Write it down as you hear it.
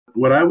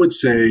what I would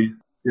say,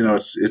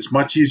 it's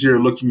much easier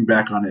looking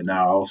back on it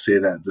now. I'll say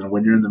that than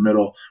when you're in the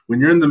middle.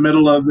 When you're in the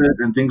middle of it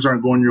and things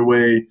aren't going your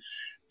way,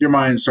 your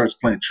mind starts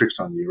playing tricks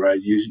on you,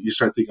 right? You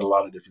start thinking a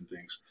lot of different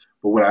things.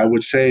 But what I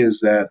would say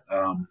is that,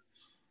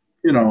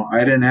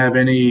 I didn't have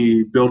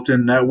any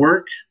built-in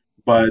network,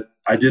 but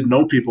I did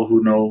know people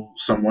who know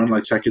someone,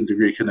 like second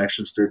degree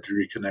connections, third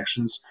degree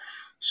connections.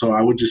 So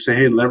I would just say,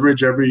 hey,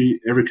 leverage every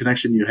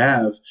connection you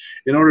have.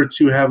 In order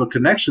to have a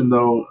connection,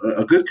 though,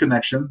 a good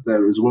connection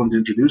that is willing to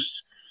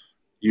introduce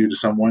you to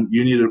someone,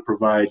 you need to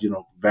provide,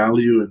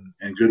 value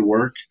and good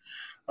work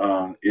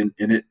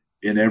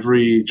in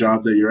every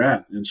job that you're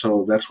at. And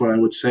so that's what I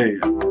would say.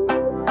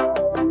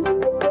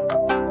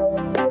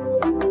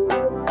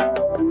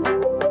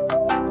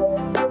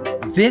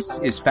 This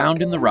is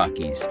Found in the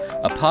Rockies,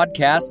 a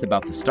podcast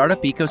about the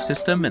startup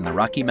ecosystem in the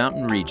Rocky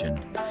Mountain region,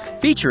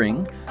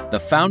 featuring the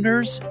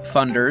founders,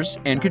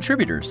 funders, and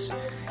contributors,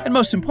 and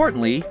most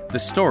importantly, the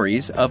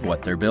stories of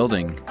what they're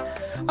building.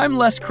 I'm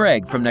Les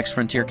Craig from Next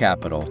Frontier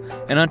Capital,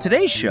 and on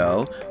today's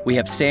show, we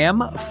have Sam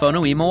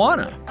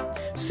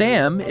Fonoimoana.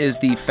 Sam is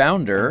the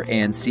founder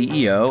and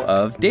CEO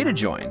of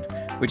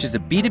Datajoin, which is a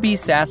B2B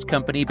SaaS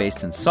company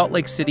based in Salt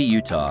Lake City,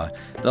 Utah,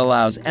 that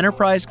allows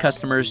enterprise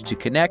customers to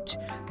connect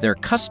their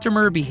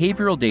customer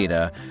behavioral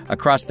data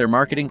across their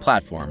marketing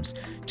platforms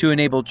to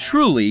enable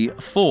truly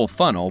full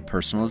funnel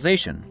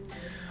personalization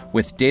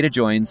with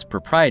Datajoin's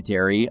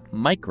proprietary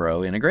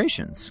micro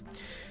integrations.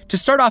 To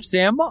start off,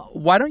 Sam,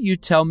 why don't you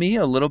tell me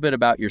a little bit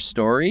about your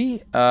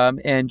story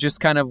and just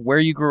kind of where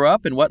you grew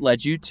up and what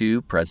led you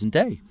to present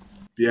day?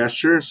 Yeah,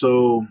 sure.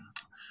 So,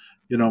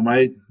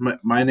 my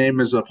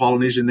name is a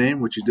Polynesian name,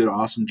 which you did an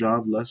awesome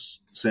job, Les,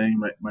 saying.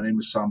 My name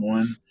is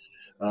Samoan.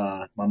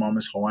 My mom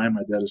is Hawaiian.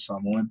 My dad is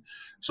Samoan.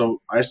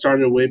 So I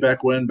started way back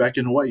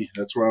in Hawaii.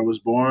 That's where I was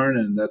born,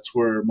 and that's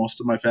where most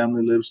of my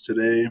family lives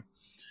today.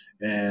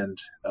 And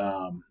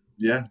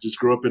just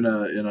grew up in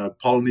a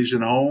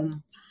Polynesian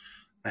home.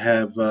 I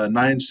have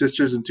 9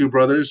 sisters and 2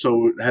 brothers,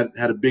 so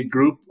had a big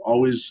group.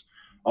 Always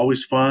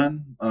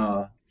fun.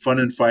 Fun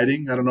and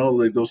fighting. I don't know,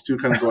 like those two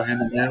kind of go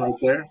hand in hand right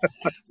there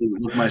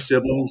with my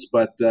siblings.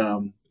 But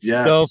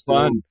so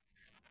fun.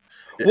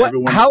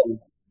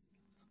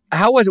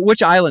 How was it?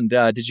 Which island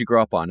did you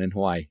grow up on in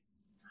Hawaii?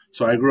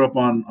 So I grew up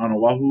on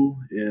Oahu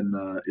in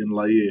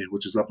Laie,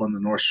 which is up on the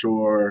North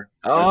Shore.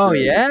 Oh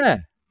yeah,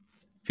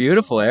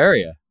 beautiful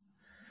area.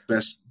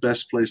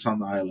 Best place on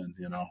the island.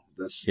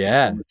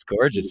 It's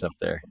gorgeous up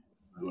there.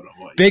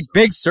 Hawaii,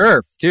 big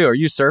surf too. Are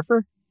you a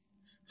surfer?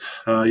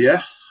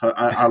 Yeah.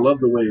 I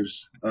love the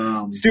waves.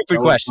 Stupid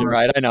question,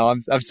 right? I know.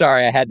 I'm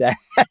sorry. I had to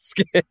ask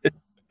it.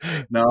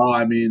 No,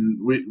 I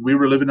mean, we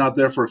were living out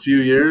there for a few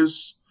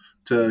years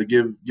to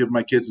give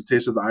my kids a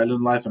taste of the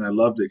island life, and I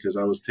loved it because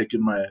I was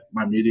taking my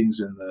meetings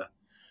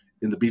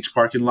in the beach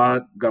parking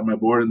lot, got my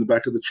board in the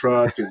back of the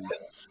truck,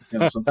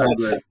 and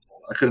sometimes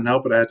I couldn't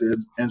help it. I had to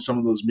end some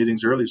of those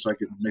meetings early so I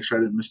could make sure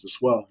I didn't miss the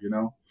swell,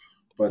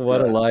 But,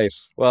 what a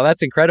life. Well,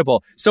 that's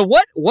incredible. So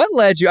what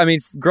led you,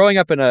 growing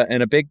up in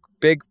a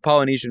big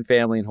Polynesian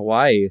family in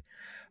Hawaii,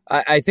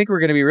 I think we're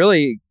going to be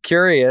really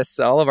curious,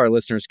 all of our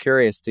listeners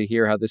curious to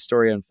hear how this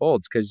story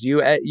unfolds, because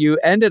you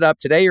ended up,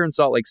 today you're in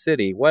Salt Lake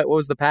City. What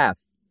was the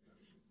path?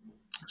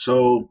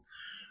 So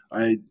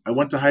I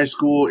went to high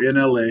school in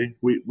LA.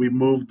 We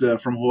moved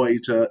from Hawaii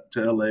to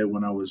LA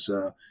when I was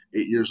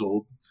 8 years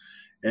old.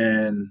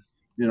 And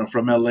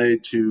from LA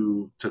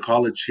to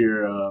college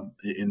here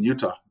in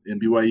Utah, in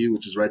BYU,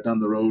 which is right down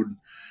the road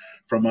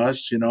from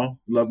us.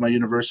 Love my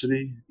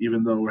university,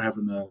 even though we're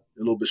having a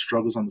little bit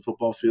struggles on the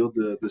football field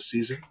this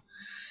season.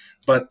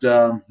 But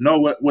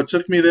what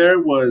took me there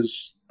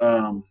was,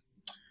 I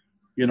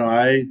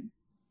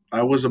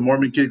was a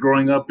Mormon kid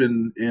growing up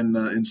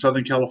in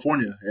Southern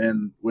California,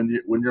 and when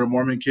you're a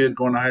Mormon kid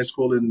going to high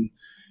school in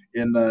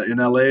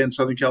LA in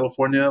Southern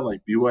California,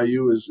 like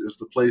BYU is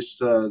the place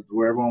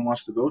where everyone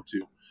wants to go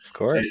to. Of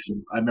course.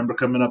 And I remember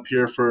coming up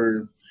here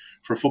for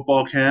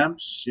football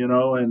camps,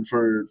 and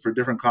for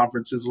different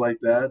conferences like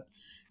that,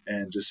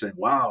 and just saying,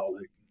 wow,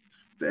 like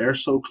the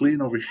air's so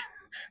clean over here.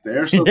 The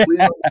air's so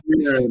clean over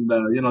here,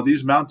 and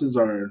these mountains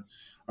are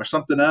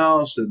something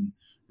else, and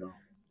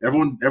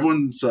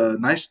everyone's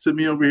nice to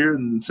me over here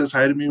and says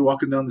hi to me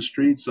walking down the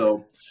street.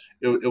 So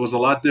it was a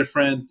lot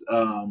different.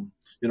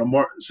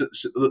 More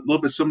a little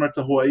bit similar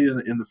to Hawaii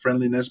in the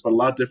friendliness, but a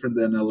lot different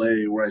than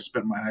LA, where I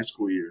spent my high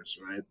school years,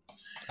 right?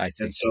 I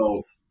see. And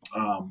so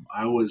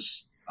I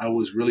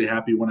was really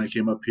happy when I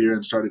came up here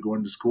and started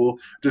going to school.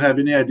 Didn't have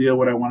any idea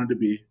what I wanted to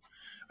be.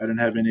 I didn't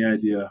have any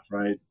idea,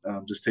 right?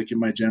 Just taking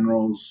my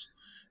generals.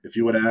 If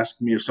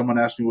someone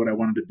asked me what I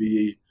wanted to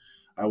be,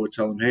 I would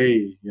tell them,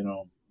 hey,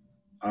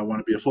 I want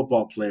to be a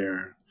football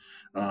player,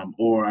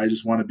 or I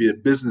just want to be a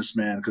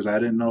businessman, because I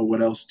didn't know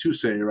what else to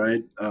say,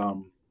 right?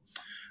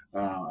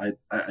 I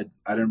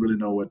didn't really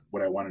know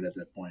what I wanted at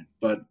that point.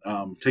 But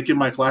taking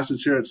my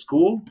classes here at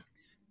school,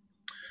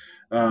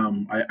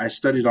 I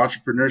studied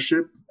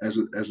entrepreneurship as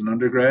an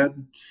undergrad,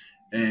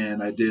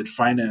 and I did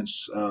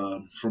finance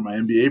for my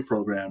MBA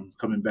program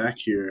coming back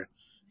here.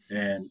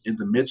 And in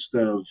the midst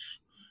of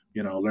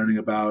learning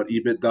about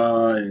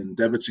EBITDA and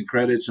debits and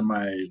credits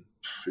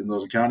in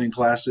those accounting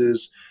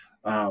classes.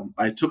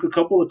 I took a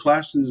couple of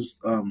classes,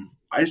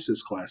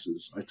 ISIS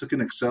classes. I took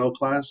an Excel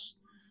class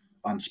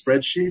on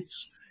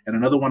spreadsheets and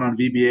another one on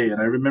VBA.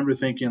 And I remember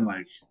thinking,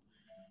 like,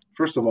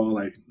 first of all,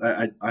 like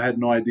I had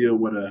no idea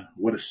what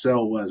a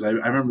cell was. I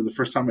remember the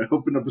first time I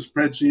opened up a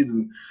spreadsheet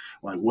and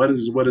like, what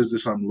is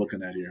this I'm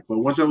looking at here? But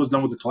once I was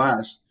done with the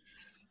class,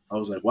 I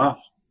was like, wow,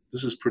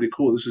 this is pretty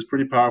cool. This is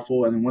pretty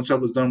powerful. And then once I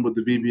was done with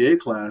the VBA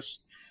class,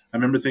 I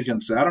remember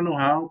thinking, I don't know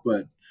how,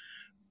 but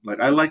like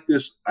I like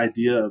this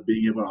idea of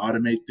being able to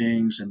automate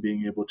things and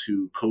being able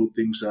to code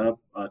things up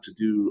to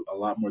do a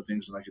lot more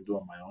things than I could do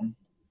on my own.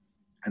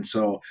 And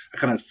so I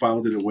kind of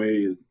filed it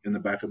away in the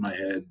back of my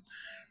head,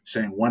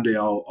 saying one day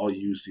I'll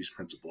use these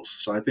principles.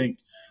 So I think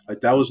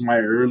like that was my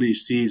early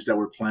seeds that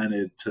were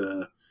planted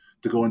to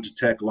go into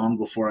tech long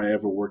before I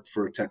ever worked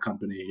for a tech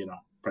company.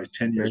 Probably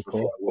 10 years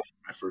before I worked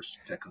for my first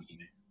tech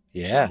company.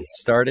 Yeah,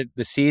 started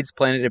the seeds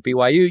planted at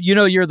BYU.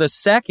 You're the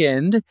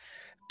second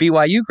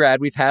BYU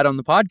grad we've had on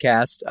the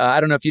podcast. I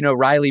don't know if you know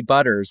Riley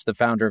Butters, the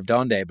founder of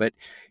Donde, but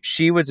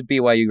she was a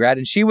BYU grad,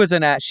 and she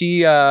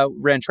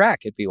ran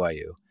track at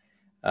BYU.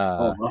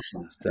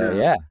 Awesome! So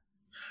yeah.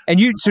 And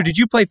so did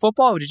you play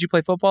football? Did you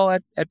play football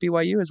at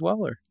BYU as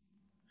well, or?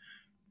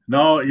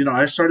 No,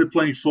 I started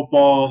playing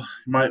football.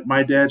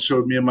 My dad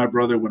showed me and my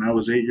brother when I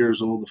was 8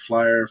 years old the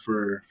flyer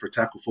for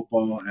tackle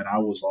football, and I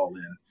was all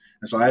in.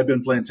 And so I had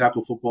been playing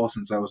tackle football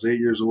since I was 8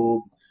 years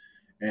old,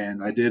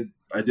 and I did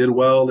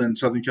well in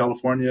Southern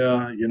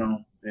California,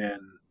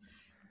 and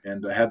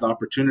I had the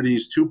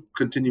opportunities to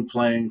continue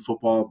playing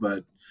football,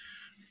 but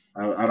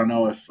I don't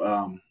know if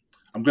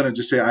I'm going to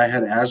just say I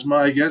had asthma,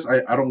 I guess.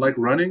 I don't like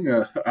running.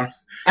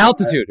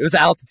 Altitude. It was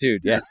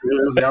altitude. Yes,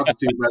 it was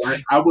altitude.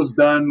 But I was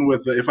done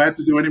with if I had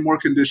to do any more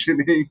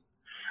conditioning,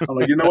 I'm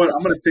like, you know what?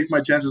 I'm going to take my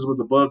chances with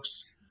the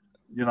books.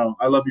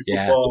 I love you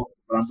football,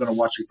 but I'm going to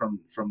watch you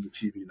from the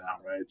TV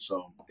now, right?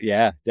 So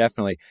yeah,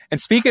 definitely. And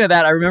speaking of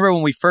that, I remember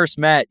when we first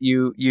met,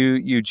 you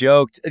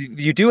joked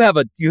you do have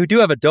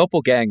a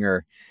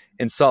doppelganger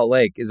in Salt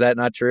Lake. Is that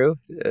not true?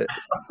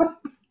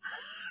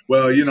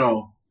 Well,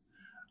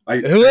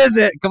 who is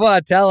it? Come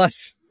on, tell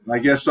us. I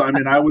guess so. I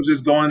mean, I was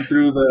just going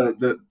through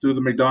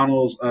the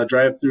McDonald's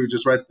drive-through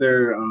just right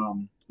there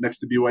next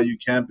to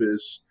BYU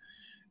campus,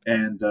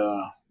 and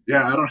I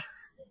don't.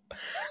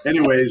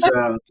 Anyways,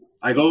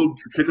 I go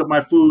pick up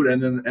my food,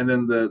 and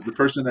then the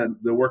person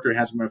the worker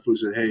hands me my food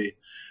said, "Hey,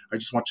 I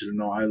just want you to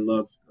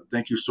know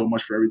thank you so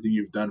much for everything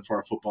you've done for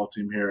our football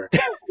team here,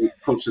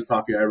 Coach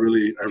Satake. I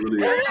really."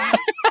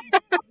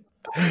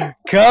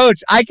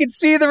 Coach, I can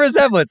see the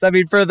resemblance. I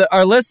mean, for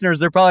our listeners,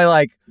 they're probably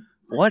like,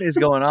 "What is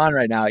going on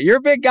right now?" You're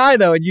a big guy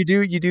though, and you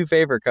do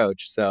favor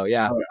Coach. So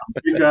yeah, I'm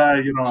a big guy.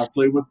 I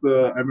played with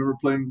I remember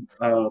playing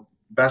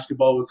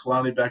basketball with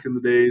Kalani back in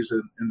the days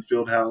in the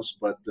field house.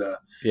 But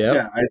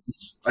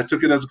I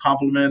took it as a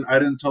compliment. I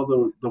didn't tell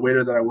the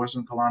waiter that I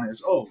wasn't Kalani. I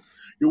said, "Oh,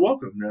 you're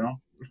welcome."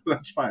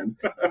 That's fine.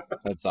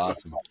 That's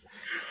awesome.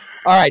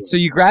 All right, so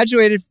you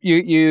graduated,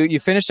 you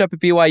finished up at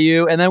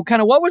BYU, and then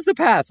kind of what was the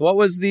path? What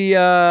was the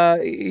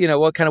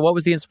what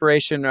was the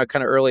inspiration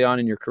kind of early on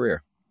in your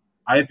career?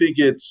 I think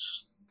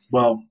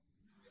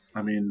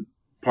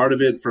part of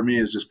it for me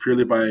is just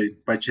purely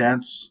by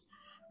chance.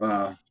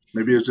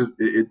 Maybe it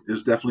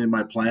is definitely in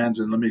my plans,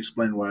 and let me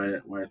explain why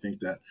I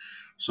think that.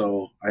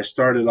 So I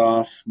started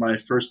off my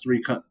first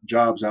three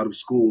jobs out of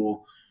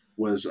school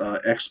was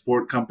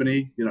export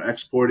company,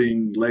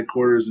 exporting leg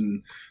quarters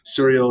and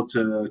cereal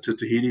to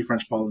Tahiti,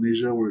 French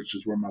Polynesia, which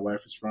is where my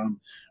wife is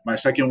from. My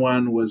second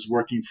one was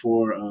working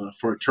for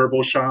a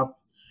turbo shop,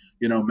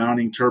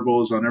 mounting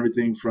turbos on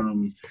everything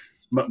from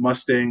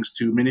Mustangs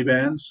to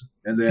minivans.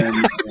 And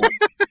then,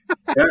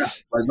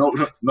 like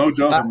no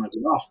joke. I'm like,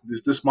 wow,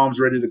 this mom's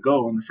ready to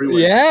go on the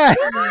freeway. Yeah.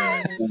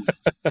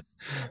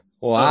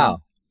 Wow.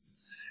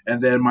 And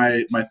then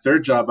my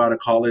third job out of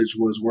college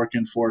was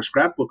working for a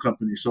scrapbook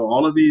company. So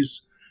all of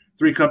these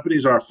three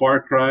companies are a far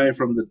cry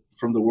from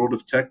the world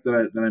of tech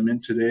that I'm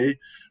in today,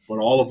 but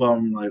all of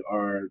them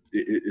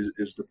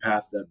is the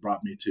path that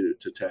brought me to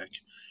tech.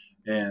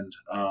 And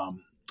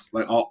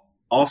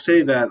I'll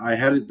say that I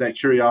had that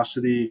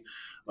curiosity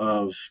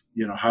of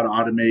how to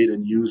automate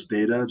and use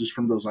data just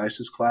from those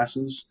ISIS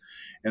classes,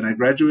 and I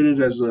graduated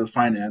as a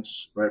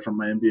finance from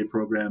my MBA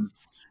program.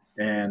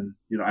 And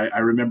I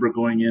remember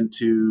going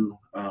into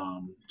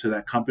to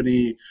that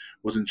company,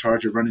 was in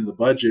charge of running the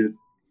budget,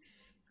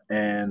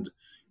 and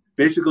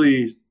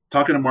basically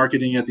talking to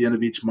marketing at the end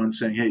of each month,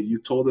 saying, "Hey, you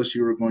told us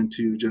you were going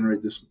to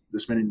generate this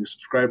many new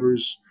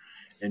subscribers,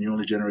 and you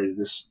only generated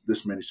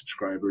this many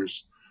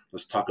subscribers.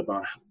 Let's talk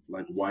about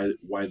like why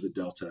the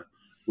delta."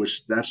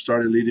 Which that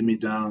started leading me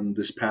down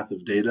this path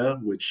of data,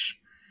 which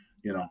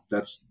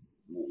that's.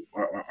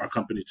 Our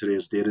company today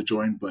is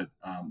Datajoin, but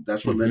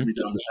that's what led me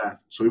down the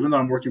path. So even though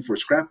I'm working for a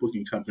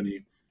scrapbooking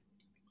company,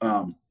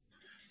 I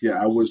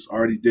was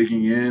already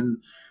digging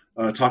in,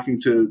 talking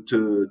to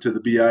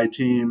the BI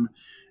team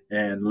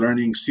and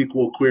learning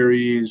SQL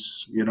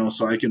queries,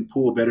 so I can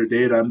pull better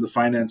data. I'm the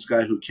finance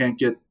guy who can't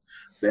get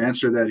the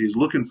answer that he's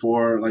looking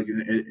for, like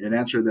an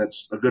answer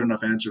that's a good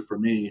enough answer for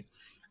me.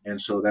 And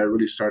so that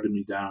really started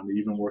me down,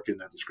 even working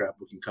at the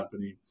scrapbooking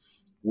company.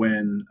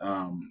 When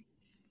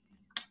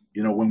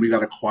when we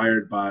got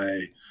acquired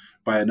by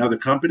another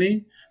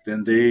company,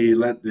 then they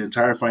let the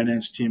entire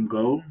finance team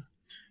go,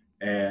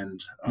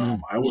 and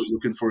I was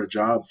looking for a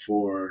job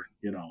for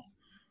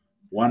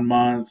 1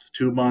 month,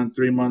 2 months,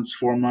 3 months,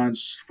 4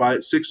 months,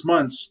 5, 6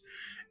 months,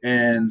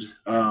 and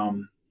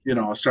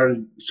I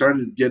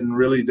started getting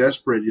really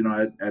desperate,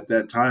 at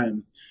that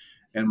time.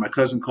 And my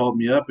cousin called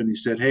me up and he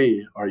said,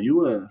 "Hey, are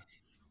you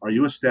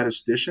a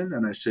statistician?"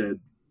 And I said,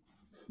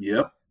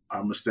 "Yep,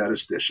 I'm a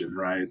statistician,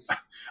 right?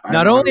 I Not know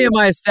how to only am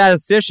work." I a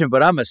statistician,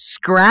 but I'm a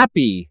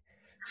scrappy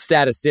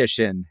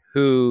statistician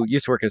who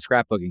used to work at a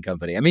scrapbooking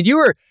company. I mean,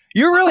 you're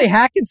really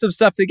hacking some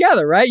stuff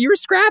together, right? You were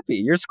scrappy.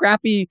 You're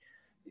scrappy.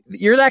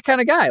 You're that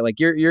kind of guy. Like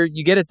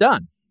you get it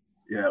done.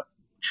 Yeah,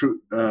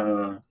 true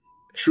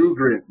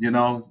grit.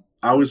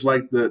 I always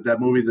like that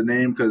movie, The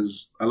Name,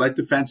 because I like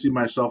to fancy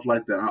myself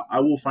like that. I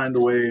will find a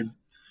way,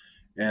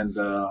 and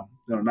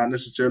not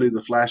necessarily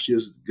the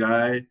flashiest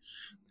guy,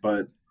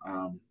 but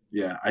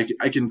yeah,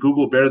 I can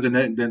Google better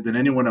than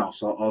anyone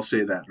else. I'll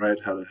say that, right?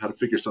 How to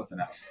figure something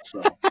out.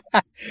 So,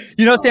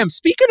 Sam.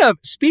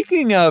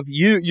 Speaking of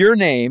your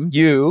name,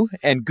 you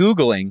and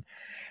Googling.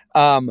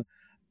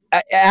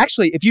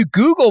 Actually, if you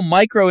Google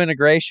micro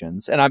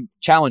integrations, and I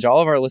challenge all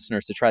of our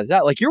listeners to try this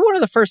out, like you're one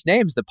of the first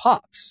names that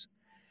pops.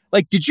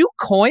 Like, did you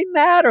coin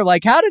that, or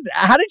like how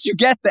did you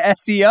get the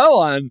SEO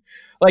on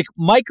like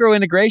micro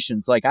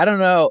integrations? Like, I don't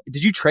know,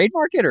 did you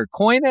trademark it or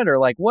coin it, or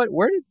like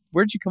where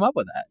did you come up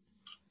with that?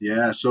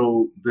 yeah,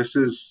 so this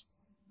is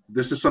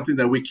something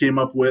that we came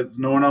up with.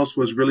 No one else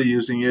was really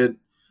using it.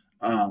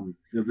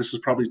 This is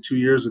probably 2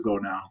 years ago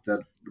now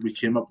that we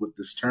came up with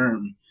this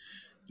term.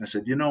 And I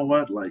said, you know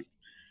what, like,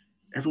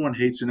 everyone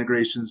hates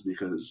integrations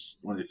because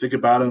when they think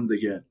about them, they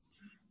get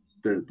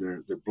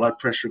their blood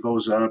pressure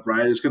goes up,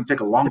 right? It's going to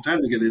take a long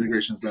time to get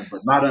integrations done,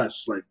 but not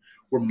us. Like,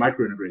 we're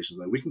micro integrations.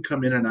 Like, we can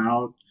come in and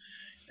out,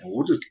 and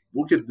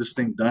we'll get this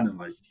thing done in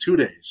like 2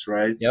 days,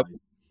 right? Yep.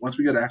 Like, once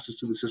we get access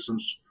to the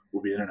systems,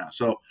 we'll be in and out.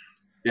 So,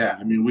 yeah,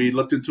 I mean, we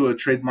looked into a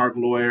trademark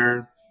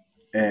lawyer,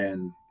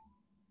 and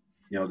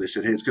they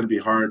said, hey, it's going to be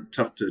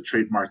tough to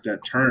trademark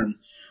that term,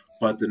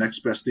 but the next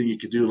best thing you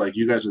could do, like,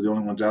 you guys are the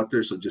only ones out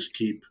there, so just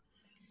keep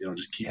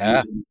Yeah.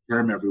 using the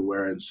term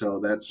everywhere. And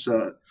so that's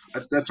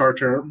our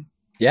term.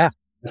 Yeah.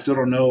 I still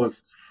don't know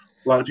if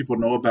a lot of people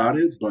know about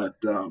it, but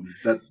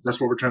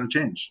that's what we're trying to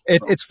change.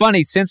 It's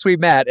funny, since we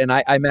met, and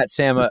I met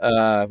Sam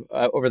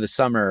over the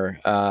summer,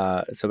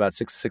 so about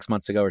six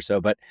months ago or so,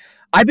 but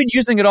I've been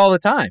using it all the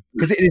time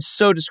because it is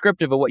so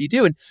descriptive of what you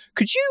do. And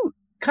could you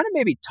kind of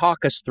maybe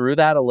talk us through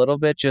that a little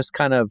bit? Just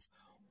kind of,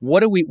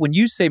 when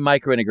you say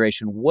micro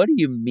integration, what do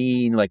you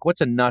mean? Like,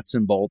 what's a nuts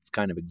and bolts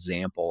kind of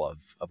example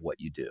of what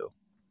you do?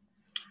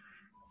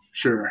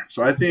 Sure.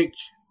 So I think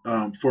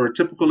for a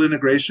typical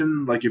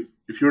integration, like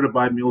if you were to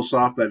buy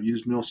MuleSoft, I've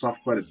used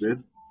MuleSoft quite a bit.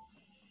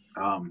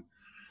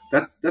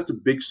 That's a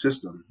big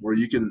system where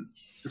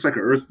it's like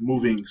an earth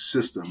moving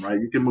system, right?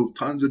 You can move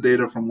tons of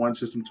data from one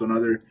system to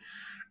another,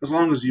 as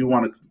long as you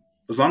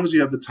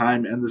have the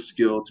time and the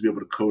skill to be able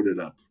to code it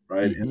up,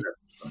 right? Mm-hmm. In that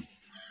system,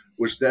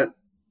 which that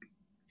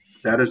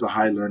is a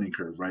high learning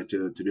curve, right?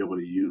 To be able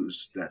to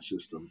use that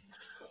system.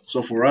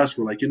 So for us,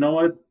 we're like, you know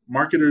what?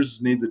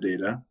 Marketers need the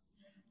data,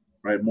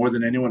 right? More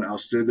than anyone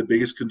else. They're the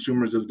biggest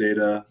consumers of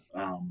data,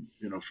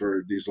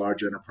 for these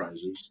large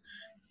enterprises.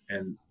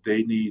 And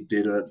they need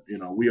data,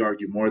 we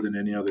argue, more than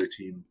any other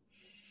team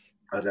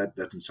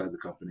that's inside the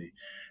company.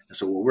 And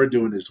so what we're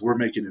doing is we're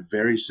making it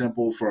very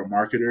simple for a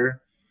marketer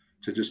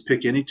to just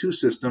pick any two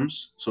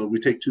systems. So we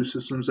take two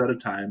systems at a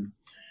time,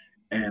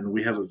 and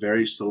we have a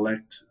very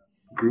select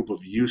group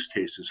of use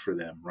cases for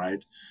them,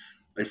 right?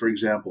 Like, for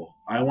example,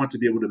 I want to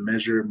be able to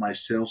measure my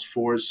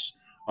Salesforce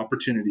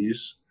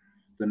opportunities,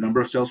 the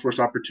number of Salesforce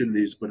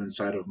opportunities, but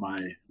inside of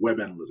my web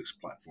analytics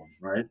platform,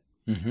 right?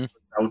 Mm-hmm.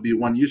 That would be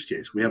one use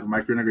case. We have a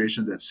micro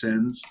integration that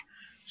sends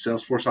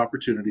Salesforce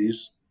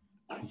opportunities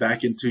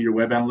back into your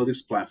web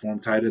analytics platform,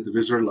 tied at the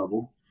visitor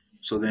level.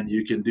 So then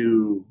you can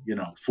do,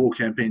 full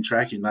campaign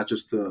tracking, not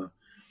just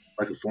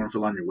like a form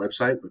fill on your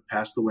website, but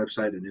past the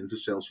website and into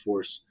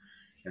Salesforce,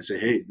 and say,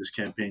 hey, this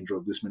campaign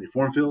drove this many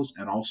form fills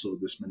and also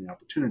this many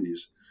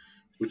opportunities,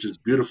 which is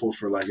beautiful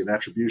for like an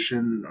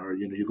attribution, or,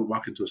 you can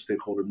walk into a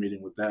stakeholder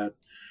meeting with that.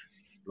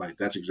 Like,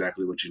 that's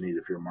exactly what you need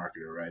if you're a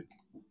marketer, right?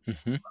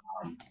 Mm-hmm.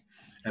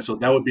 And so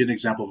that would be an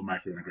example of a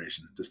micro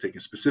integration, just taking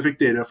specific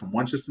data from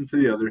one system to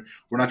the other.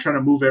 We're not trying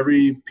to move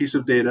every piece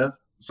of data.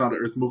 It's not an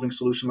earth moving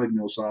solution like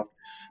MuleSoft,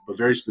 but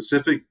very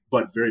specific,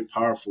 but very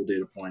powerful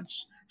data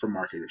points for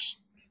marketers.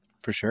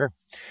 For sure.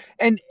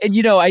 And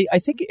I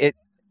think it,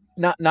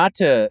 not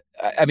to,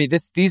 I mean,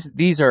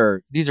 these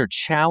are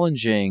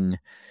challenging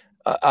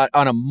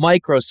on a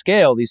micro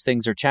scale. These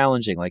things are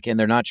challenging, like, and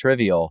they're not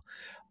trivial.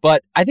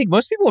 But I think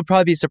most people would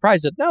probably be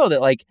surprised to know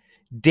that, like,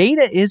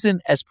 data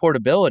isn't as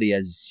portability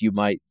as you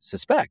might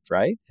suspect,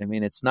 right? I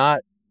mean, it's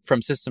not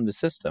from system to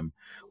system.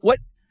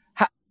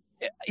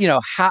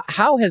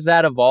 how has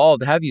that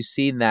evolved? How have you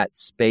seen that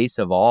space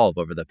evolve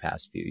over the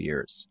past few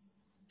years?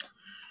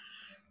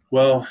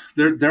 Well,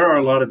 there are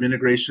a lot of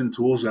integration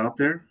tools out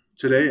there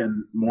today,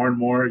 and more,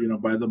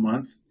 by the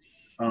month.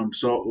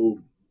 So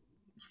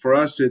for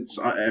us, it's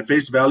at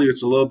face value,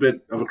 it's a little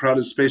bit of a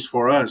crowded space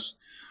for us.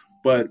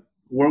 But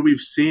where we've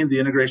seen the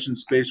integration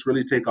space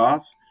really take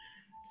off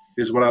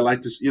is what I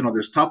like to,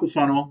 there's top of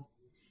funnel,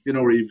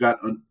 where you've got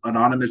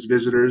anonymous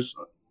visitors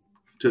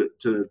to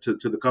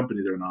the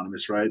company, they're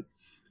anonymous, right?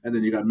 And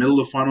then you got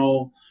middle of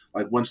funnel,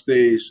 like once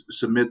they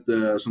submit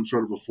some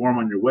sort of a form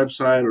on your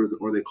website,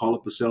 or they call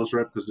up a sales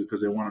rep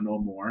because they want to know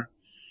more.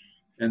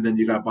 And then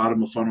you got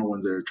bottom of funnel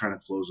when they're trying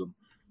to close them.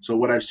 So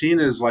what I've seen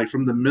is like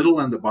from the middle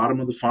and the bottom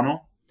of the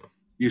funnel,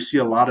 you see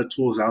a lot of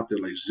tools out there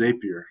like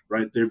Zapier,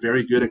 right? They're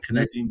very good at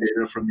connecting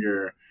data from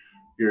your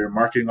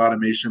marketing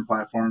automation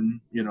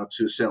platform,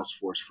 to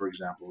Salesforce, for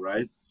example,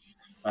 right?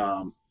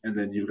 And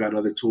then you've got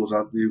other tools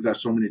out. You've got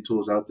so many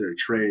tools out there.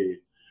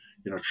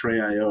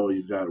 Tray.io.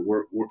 You've got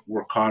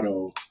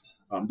Workato.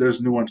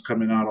 There's new ones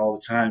coming out all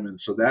the time,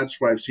 and so that's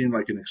why I've seen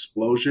like an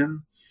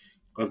explosion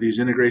of these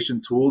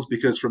integration tools.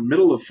 Because from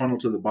middle of funnel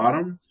to the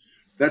bottom,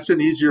 that's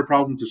an easier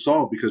problem to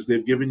solve because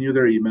they've given you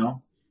their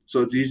email.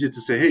 So it's easy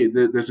to say, hey,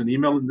 there's an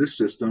email in this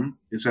system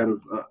inside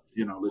of,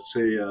 let's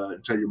say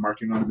inside your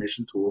marketing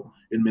automation tool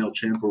in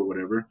MailChimp or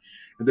whatever.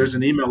 And there's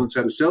an email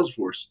inside of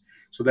Salesforce.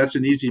 So that's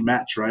an easy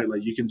match, right?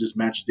 Like you can just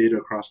match data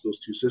across those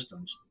two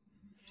systems.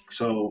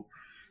 So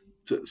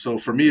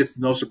for me, it's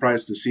no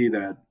surprise to see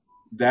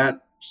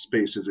that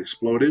space has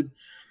exploded.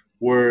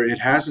 Where it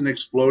hasn't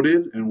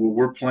exploded and where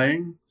we're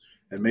playing,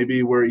 and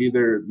maybe we're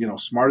either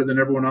smarter than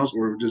everyone else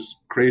or just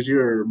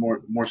crazier or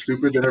more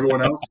stupid than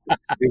everyone else.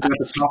 It's at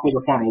the top of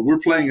the funnel. We're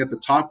playing at the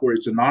top where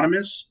it's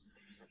anonymous,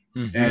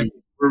 and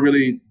we're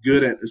really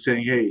good at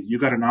saying, hey, you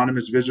got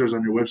anonymous visitors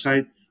on your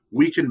website.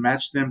 We can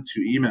match them to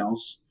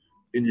emails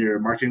in your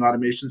marketing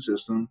automation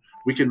system.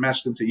 We can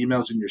match them to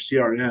emails in your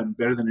CRM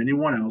better than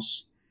anyone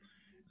else.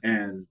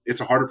 And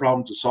it's a harder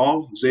problem to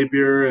solve.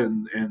 Zapier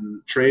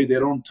and Trade, they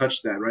don't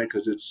touch that, right?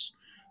 Because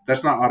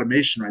that's not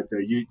automation right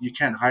there. You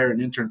can't hire an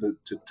intern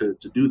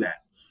to do that.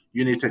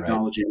 You need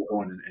technology to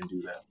go in and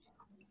do that.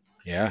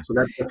 Yeah. So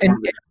that's one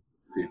of the.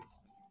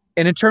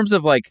 And in terms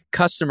of like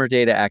customer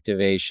data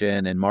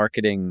activation and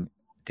marketing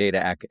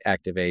data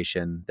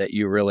activation that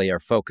you really are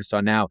focused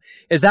on now,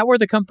 is that where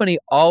the company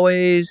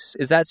is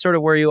that sort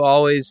of where you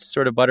always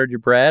sort of buttered your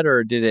bread,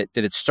 or did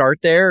it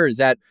start there? Or is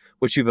that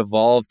what you've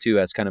evolved to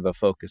as kind of a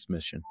focus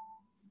mission?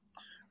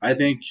 I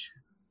think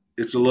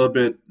it's a little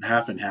bit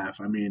half and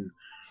half. I mean,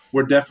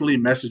 we're definitely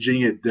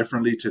messaging it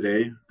differently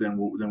today than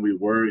we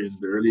were in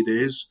the early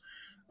days.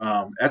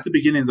 At the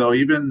beginning, though,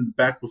 even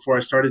back before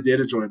I started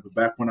Datajoin, but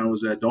back when I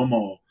was at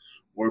Domo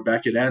or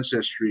back at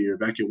Ancestry or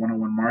back at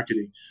 101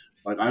 Marketing,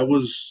 like I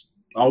was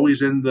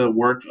always in the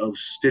work of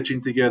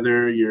stitching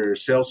together your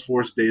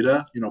Salesforce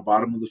data,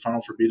 bottom of the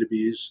funnel for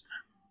B2Bs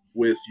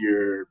with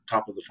your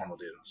top of the funnel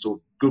data.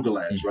 So Google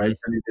Ads, right?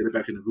 Turning data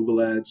back into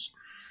Google Ads,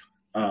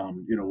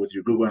 with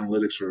your Google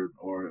Analytics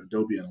or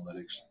Adobe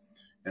Analytics.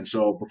 And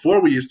so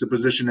before we used to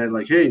position it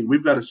like, hey,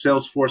 we've got a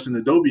Salesforce and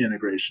Adobe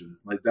integration.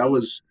 Like that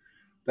was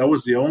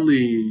the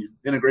only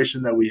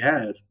integration that we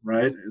had,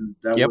 right? And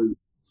that was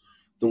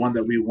the one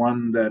that we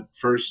won that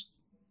first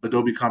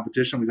Adobe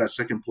competition. We got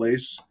second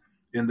place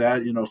in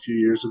that, a few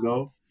years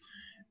ago.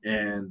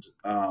 And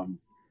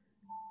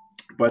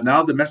but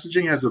now the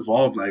messaging has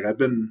evolved. Like I've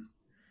been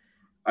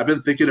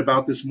thinking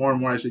about this more and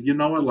more. I said, you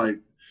know what? Like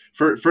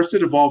first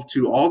it evolved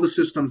to all the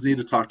systems need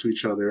to talk to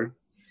each other.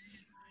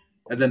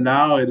 And then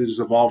now it has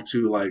evolved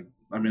to like,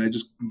 I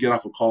just get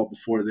off a call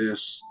before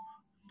this.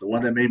 The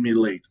one that made me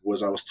late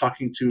was I was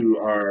talking to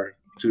our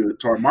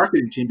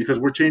marketing team because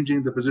we're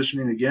changing the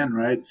positioning again,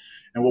 right?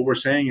 And what we're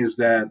saying is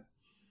that,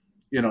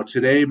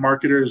 today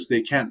marketers,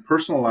 they can't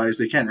personalize,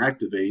 they can't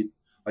activate,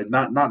 like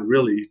not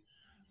really,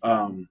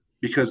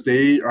 because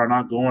they are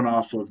not going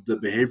off of the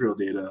behavioral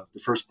data, the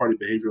first party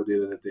behavioral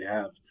data that they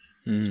have.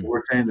 So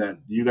we're saying that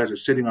you guys are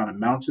sitting on a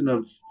mountain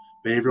of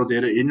behavioral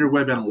data in your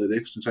web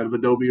analytics inside of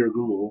Adobe or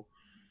Google,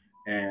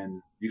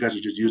 and you guys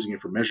are just using it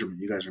for measurement.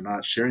 You guys are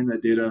not sharing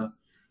that data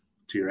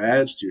to your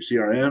ads, to your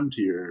CRM,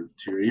 to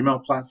your email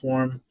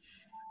platform.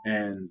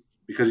 And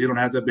because you don't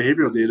have that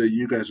behavioral data,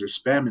 you guys are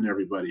spamming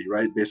everybody,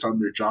 right? Based on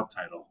their job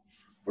title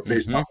or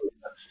based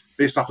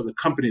off of the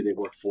company they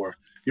work for,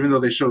 even though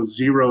they show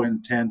zero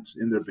intent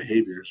in their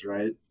behaviors,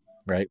 right?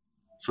 Right.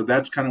 So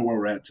that's kind of where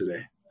we're at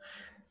today.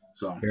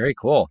 So very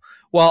cool.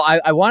 Well,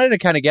 I wanted to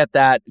kind of get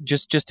that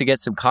just to get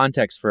some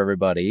context for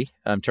everybody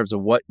in terms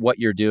of what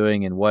you're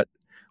doing and what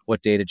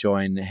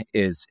Datajoin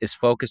is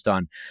focused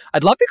on.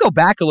 I'd love to go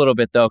back a little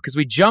bit though, because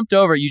we jumped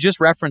over. You just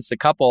referenced a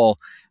couple,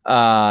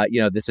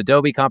 this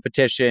Adobe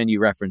competition. You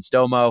referenced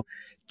Domo.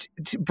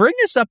 To bring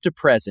us up to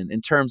present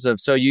in terms of,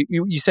 so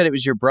you said it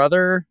was your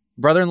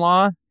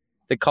brother-in-law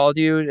that called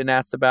you and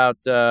asked about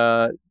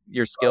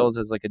your skills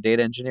as like a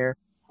data engineer.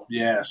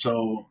 Yeah.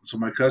 So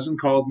my cousin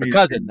called me.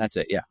 That's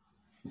it. Yeah.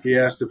 He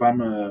asked if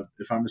I'm a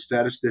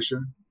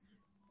statistician.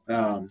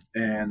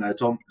 And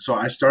so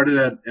I started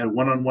at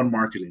one-on-one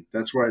marketing.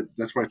 That's where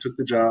I took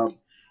the job.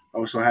 I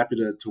was so happy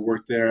to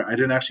work there. I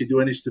didn't actually do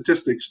any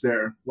statistics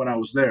there when I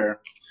was there.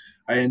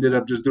 I ended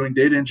up just doing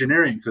data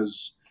engineering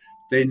because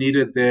they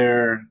needed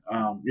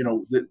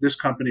this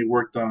company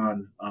worked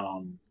on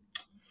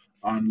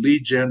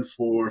lead gen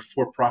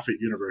for-profit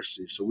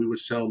universities. So we would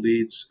sell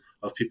leads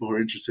of people who are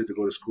interested to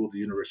go to school at the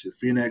University of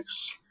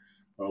Phoenix,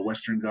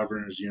 Western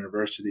Governors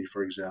University,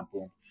 for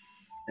example.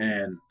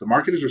 And the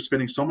marketers are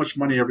spending so much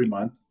money every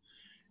month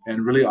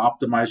and really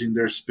optimizing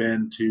their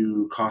spend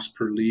to cost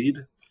per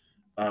lead,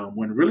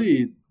 when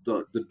really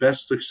the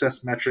best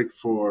success metric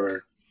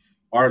for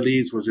our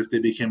leads was if they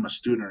became a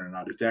student or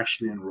not, if they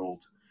actually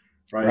enrolled,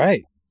 right?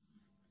 Right.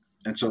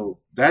 And so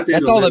that data,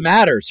 That's all that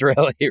matters,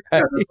 really, yeah,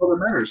 right? that's all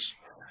that matters.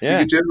 You Yeah,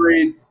 can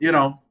generate,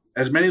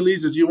 as many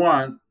leads as you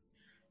want,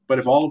 but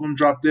if all of them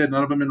drop dead,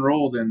 none of them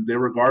enrolled, then they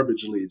were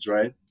garbage leads,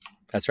 right?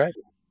 that's right.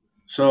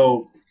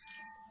 So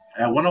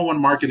at one-on-one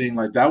marketing,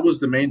 like that was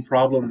the main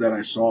problem that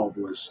I solved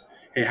was,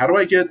 hey, how do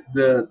I get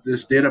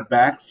this data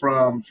back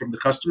from the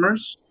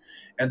customers,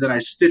 and then I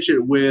stitch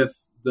it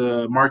with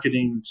the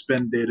marketing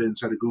spend data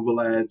inside of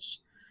Google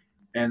Ads,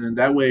 and then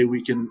that way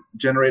we can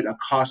generate a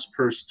cost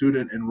per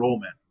student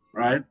enrollment,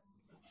 right?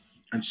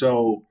 And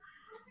so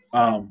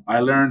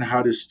I learned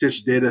how to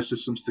stitch data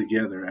systems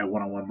together at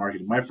one-on-one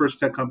marketing. My first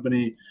tech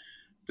company,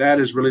 that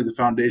is really the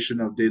foundation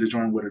of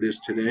Datajoin, what it is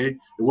today. It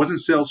wasn't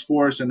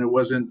Salesforce and it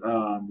wasn't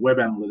web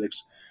analytics,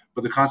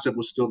 but the concept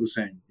was still the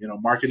same.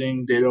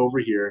 Marketing data over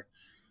here,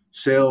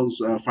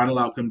 sales final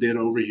outcome data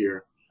over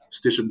here,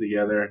 stitch them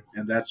together,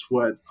 and that's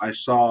what I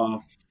saw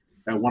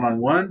at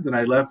one-on-one. Then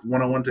I left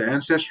one-on-one to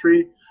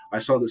Ancestry. I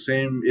saw the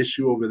same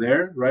issue over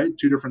there, right?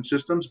 Two different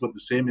systems, but the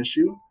same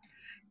issue,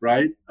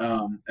 right?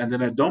 And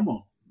then at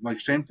Domo, like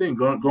same thing.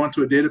 Going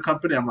to a data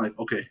company, I'm like,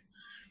 okay,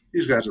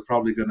 these guys are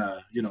probably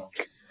gonna,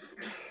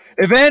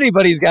 If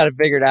anybody's got it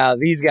figured out,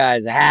 these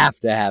guys have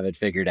to have it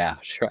figured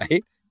out,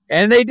 right?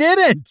 And they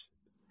didn't.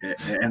 and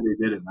they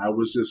didn't. I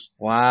was just,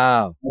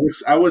 Wow.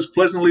 I was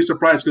pleasantly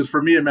surprised because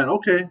for me it meant,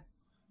 okay, I'm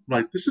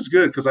like, this is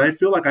good because I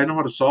feel like I know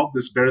how to solve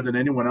this better than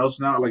anyone else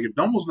now. Like if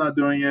Domo's not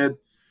doing it,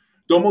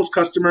 Domo's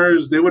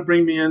customers, they would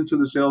bring me into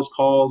the sales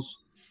calls,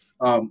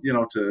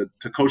 to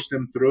coach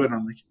them through it. And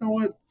I'm like, you know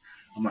what?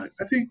 I'm like,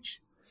 I think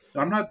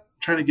I'm not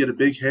trying to get a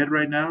big head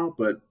right now,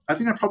 but I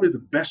think I'm probably the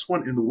best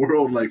one in the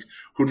world, like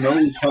who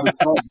knows how to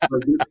solve a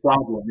good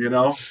problem,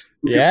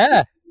 who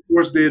Yeah. can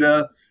source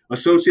data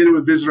associated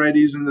with visitor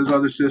IDs and those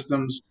other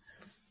systems.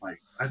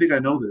 Like, I think I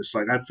know this.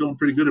 Like, I'm feeling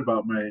pretty good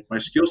about my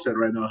skill set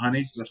right now,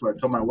 honey. That's what I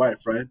tell my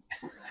wife, right?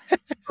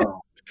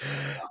 So,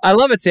 I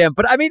love it, Sam.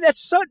 But I mean,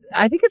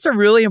 I think it's a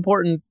really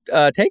important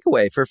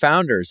takeaway for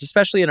founders,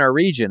 especially in our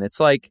region. It's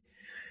like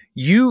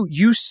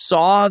you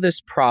saw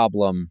this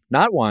problem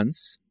not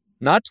once,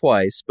 not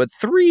twice, but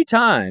 3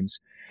 times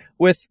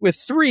with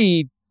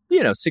 3,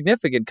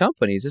 significant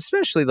companies,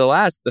 especially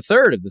the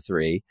third of the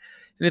 3.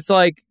 And it's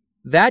like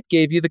that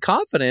gave you the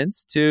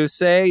confidence to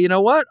say, you know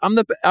what, I'm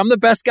the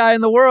best guy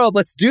in the world.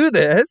 Let's do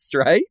this,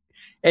 right?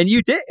 And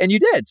you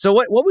did. So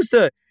what was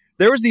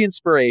there was the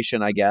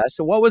inspiration, I guess.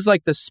 So what was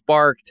like the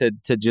spark to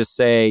just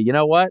say, you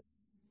know what,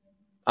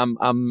 I'm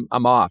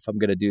off. I'm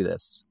going to do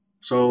this.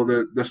 so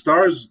the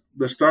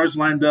stars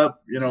lined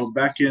up,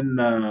 back in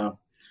I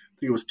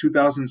think it was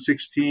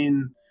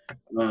 2016,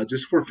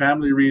 just for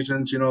family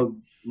reasons.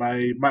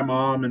 My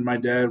mom and my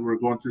dad were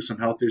going through some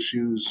health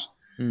issues,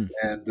 Hmm.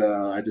 and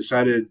I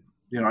decided,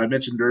 I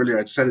mentioned earlier,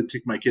 I decided to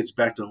take my kids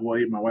back to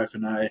Hawaii, my wife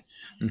and I,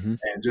 Mm-hmm.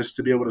 and just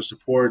to be able to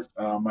support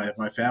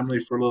my family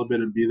for a little bit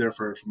and be there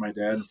for my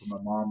dad and for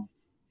my mom.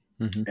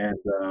 Mm-hmm. And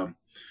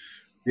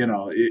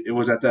it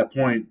was at that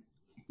point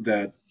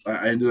that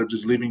I ended up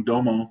just leaving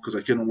Domo because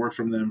I couldn't work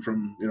from them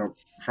from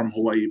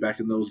Hawaii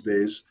back in those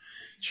days.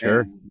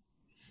 Sure.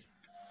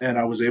 And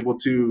I was able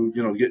to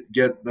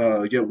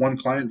get one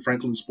client,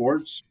 Franklin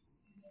Sports,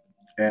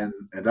 and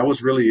that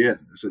was really it.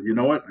 I said, you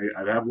know what,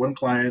 I have one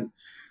client.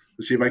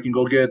 Let's see if I can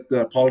go get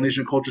the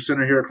Polynesian Culture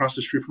Center here across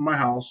the street from my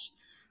house.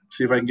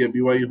 See if I can get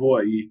BYU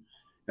Hawaii,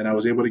 and I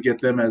was able to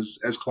get them as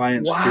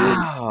clients too.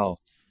 Wow.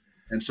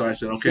 And so I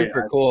said, okay,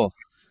 Super cool.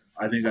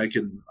 I think I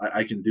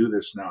can do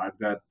this now. I've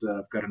got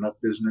enough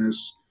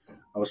business.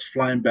 I was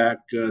flying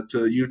back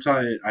to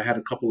Utah. I had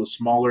a couple of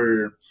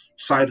smaller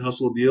side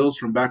hustle deals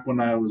from back when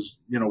I was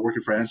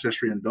working for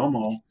Ancestry and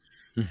Domo,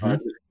 Mm-hmm.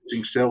 just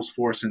using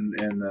Salesforce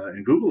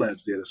and Google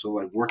Ads data. So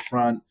like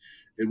Workfront,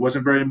 it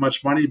wasn't very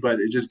much money, but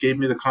it just gave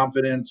me the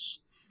confidence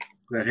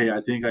that, hey, I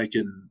think I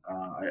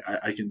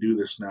can do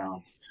this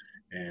now,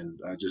 and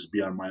just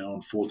be on my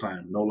own full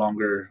time, no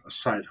longer a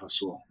side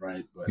hustle,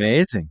 right? But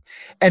Amazing.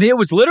 And it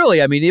was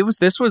literally, I mean, you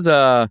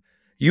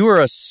were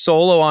a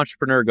solo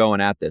entrepreneur going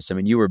at this. I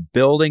mean, you were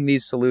building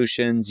these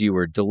solutions, you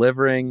were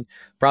delivering,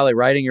 probably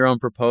writing your own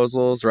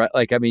proposals, right?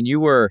 Like, I mean, you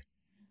were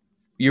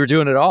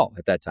doing it all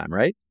at that time,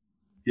 right?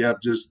 yeah,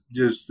 just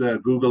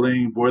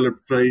Googling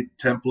boilerplate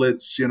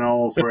templates,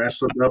 for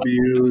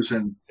SOWs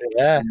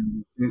Yeah.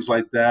 and things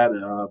like that.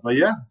 But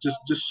yeah,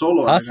 just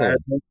solo. I Hustling. had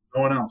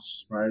no one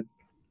else, right?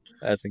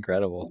 That's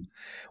incredible.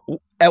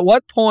 At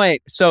what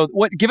point? So,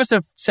 give us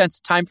a sense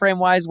time frame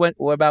wise.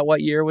 About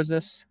what year was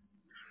this?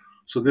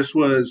 So this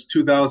was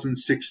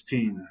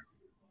 2016.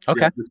 Yeah,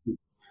 Okay.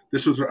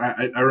 this was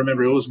I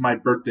remember it was my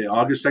birthday,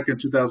 August 2nd,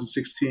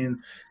 2016,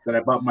 that I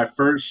bought my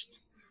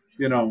first,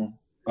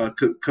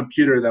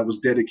 computer that was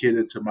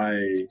dedicated to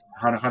my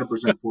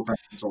 100% full time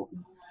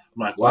consulting. I'm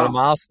like, What a wow,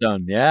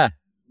 milestone! Yeah.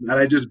 and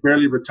I just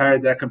barely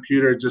retired that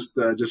computer just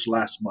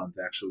last month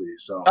actually.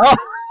 So Oh,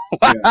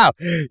 yeah, wow!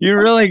 You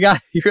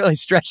really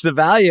stretched the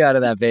value out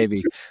of that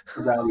baby.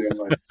 value. I'm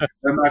like that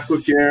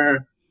MacBook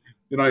Air.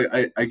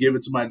 I gave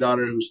it to my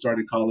daughter who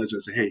started college. I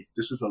said, hey,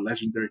 this is a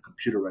legendary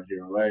computer right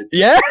here, all right?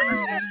 Yeah.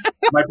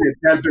 Might be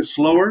a tad bit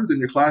slower than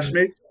your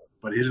classmates,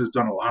 but it has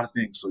done a lot of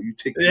things. So you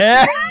take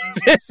Yeah.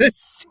 this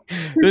is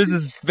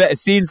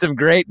seen some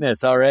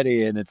greatness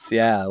already, and it's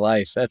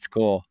life. That's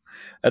cool.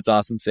 That's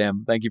awesome,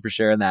 Sam. Thank you for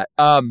sharing that.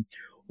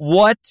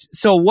 What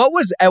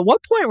was at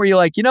what point were you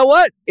like, you know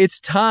what? It's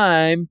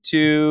time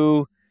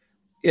to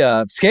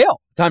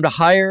scale. Time to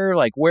hire.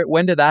 Like,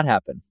 when did that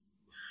happen?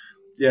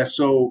 Yeah,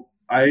 so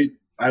I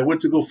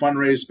went to go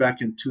fundraise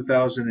back in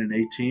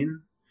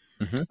 2018.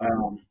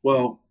 Mm-hmm.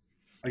 Well,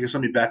 I guess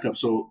let me back up.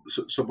 So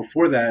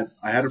before that,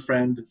 I had a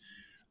friend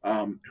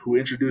who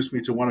introduced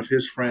me to one of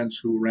his friends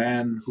who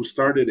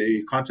started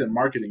a content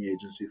marketing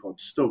agency called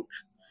Stoke.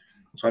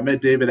 So I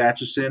met David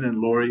Atchison and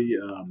Lori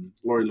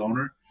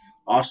Lohner,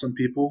 awesome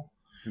people,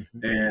 Mm-hmm.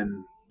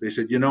 and they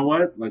said, you know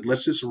what, like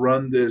let's just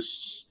run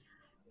this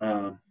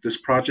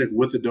project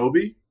with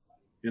Adobe.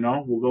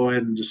 We'll go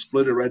ahead and just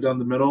split it right down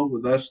the middle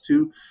with us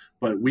two.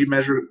 But we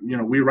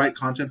write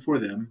content for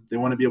them. They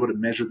want to be able to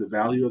measure the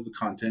value of the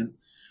content.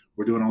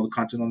 We're doing all the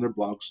content on their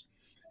blogs,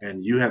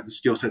 and you have the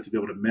skill set to be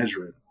able to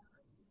measure it.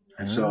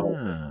 And so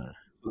Ah,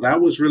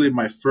 that was really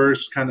my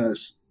first kind of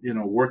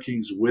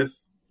workings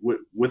with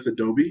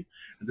Adobe.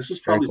 And this is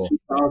very probably cool.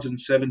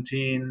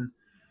 2017,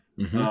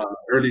 Mm-hmm.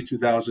 early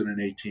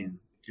 2018.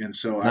 And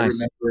so I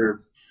Nice.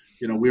 remember,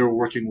 we were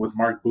working with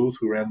Mark Booth,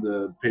 who ran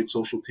the paid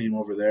social team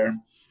over there,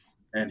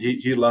 and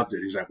he loved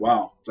it. He's like,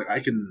 wow, it's like I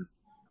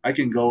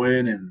can go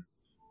in and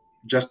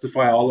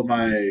justify all of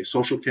my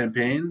social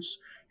campaigns.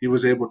 He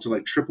was able to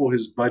like triple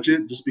his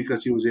budget just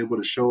because he was able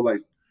to show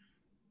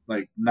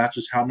like not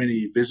just how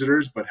many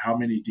visitors but how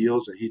many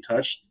deals that he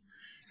touched.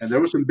 And there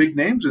were some big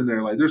names in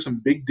there. Like there's some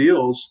big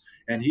deals,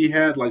 and he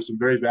had like some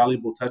very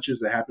valuable touches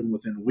that happened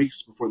within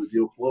weeks before the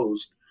deal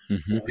closed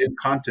Mm-hmm. in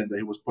content that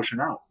he was pushing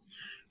out.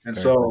 And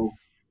Very cool.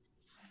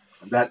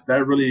 so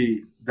that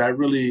really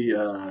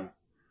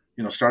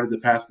started the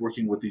path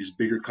working with these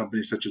bigger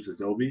companies such as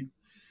Adobe.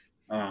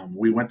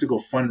 We went to go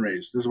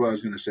fundraise. This is what I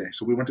was going to say.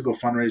 So we went to go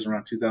fundraise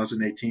around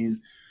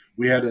 2018.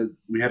 We had a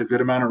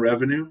good amount of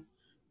revenue.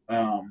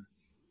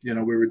 We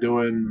were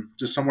doing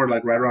just somewhere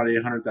like right around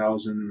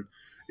 800,000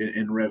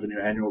 in revenue,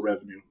 annual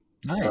revenue.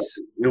 Nice.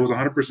 It was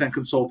 100%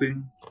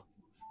 consulting,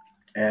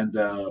 and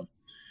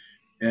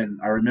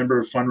I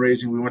remember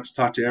fundraising. We went to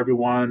talk to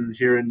everyone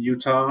here in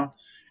Utah,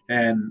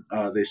 and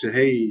they said,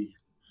 "Hey,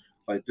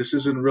 like this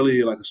isn't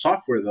really like a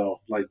software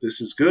though. Like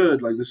this is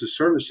good. Like this is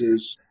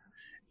services."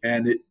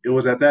 And it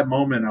was at that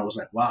moment I was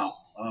like, wow.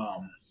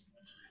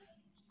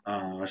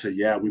 I said,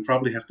 yeah, we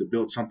probably have to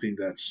build something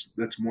that's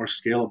more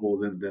scalable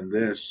than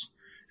this.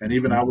 And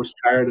even Mm-hmm. I was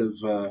tired of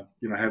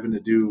having to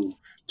do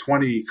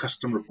 20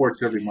 custom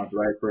reports every month,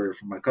 right, for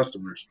my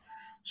customers.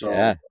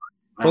 Yeah. So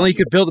If only you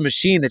could build a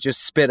machine that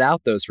just spit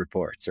out those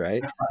reports,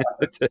 right?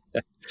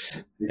 Yeah.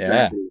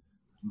 exactly,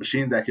 a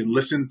machine that can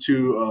listen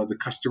to the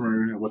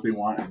customer and what they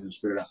want and then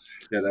spit it out.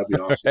 Yeah, that'd be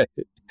awesome.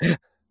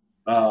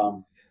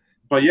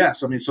 But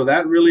yes, I mean, so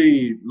that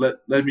really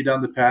led me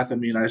down the path. I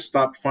mean, I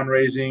stopped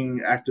fundraising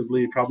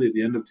actively probably at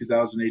the end of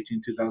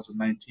 2018,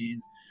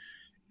 2019.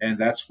 And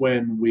that's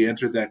when we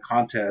entered that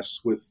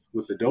contest with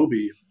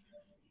Adobe.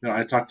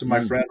 I talked to my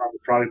Mm. friend on the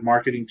product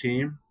marketing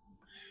team.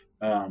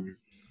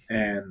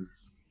 And,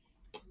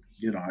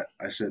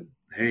 I said,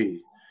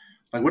 hey,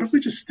 like, what if we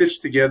just stitch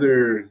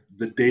together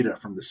the data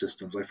from the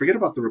systems? Like, forget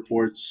about the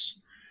reports,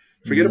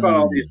 forget about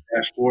all these Mm.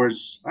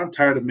 dashboards. I'm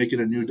tired of making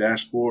a new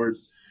dashboard.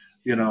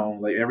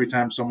 Like every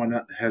time someone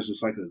has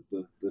just like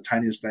the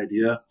tiniest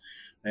idea,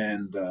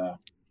 and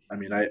I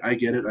mean, I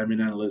get it. I'm in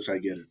analytics, I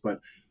get it.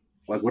 But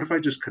like, what if I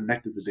just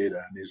connected the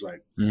data? And he's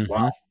like,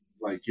 wow,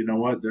 Mm-hmm. like you know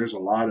what? There's a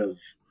lot of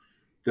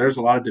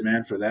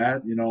demand for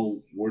that.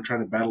 We're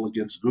trying to battle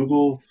against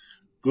Google.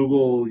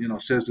 Google,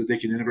 says that they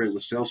can integrate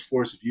with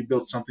Salesforce. If you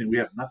build something, we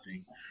have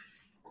nothing.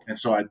 And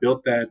so I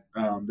built that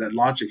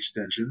launch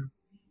extension,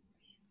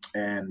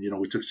 and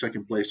we took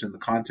second place in the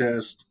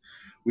contest.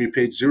 We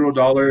paid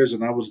 $0,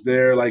 and I was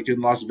there like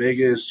in Las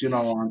Vegas, at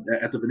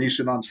the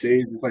Venetian on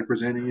stage, like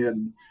presenting it.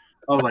 And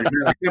I was like,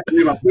 man, I can't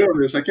believe I'm doing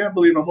this. I can't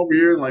believe I'm over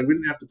here. And like, we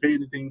didn't have to pay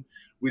anything.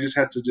 We just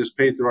had to just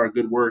pay through our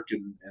good work,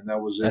 and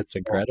that was it. That's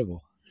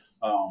incredible.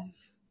 Um,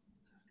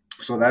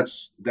 so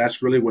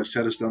that's really what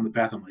set us down the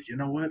path. I'm like, you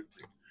know what?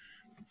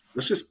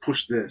 Let's just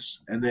push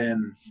this, and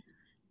then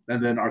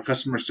our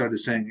customers started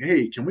saying,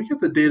 hey, can we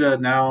get the data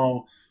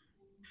now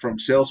from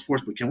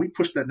Salesforce, but can we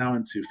push that now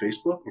into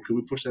Facebook, or can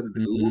we push that into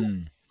Google?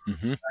 Mm.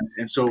 Mm-hmm.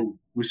 And so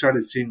we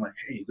started seeing like,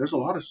 hey, there's a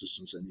lot of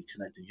systems that need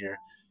connecting here,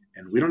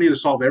 and we don't need to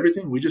solve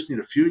everything. We just need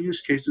a few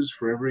use cases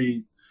for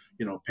every,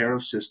 pair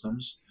of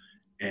systems,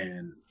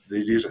 and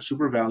these are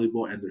super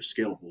valuable and they're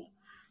scalable.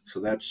 So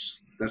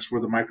that's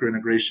where the micro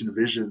integration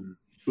vision,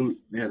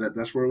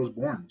 that's where it was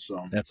born.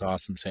 So That's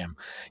awesome, Sam.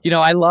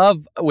 I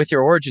love with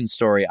your origin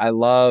story. I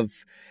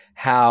love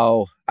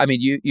how, I mean,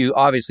 you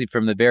obviously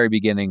from the very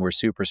beginning were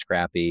super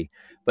scrappy,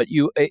 but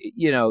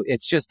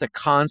it's just a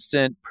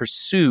constant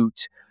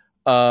pursuit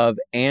of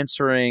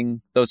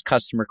answering those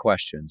customer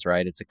questions,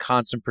 right? It's a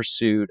constant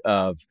pursuit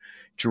of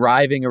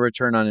driving a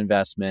return on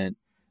investment,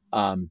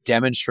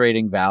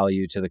 demonstrating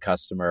value to the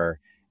customer,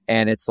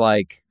 and it's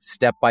like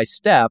step by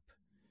step.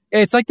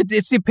 It's like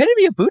it's the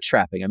epitome of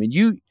bootstrapping. I mean,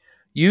 you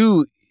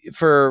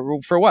for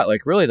what,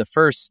 like really the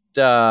first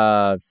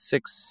 5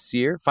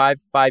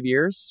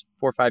 years,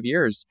 4 or 5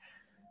 years.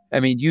 I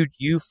mean,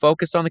 you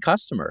focused on the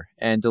customer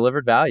and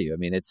delivered value. I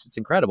mean, it's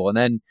incredible. And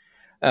then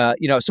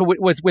so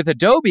with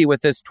Adobe,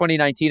 with this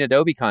 2019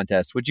 Adobe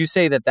contest, would you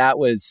say that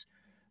was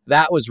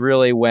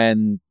really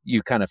when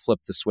you kind of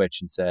flipped the switch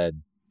and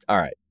said, all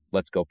right,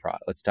 let's go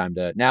product. It's time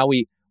to, now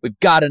we've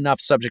got enough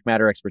subject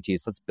matter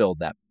expertise. Let's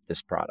build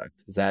this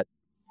product. Is that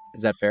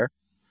fair?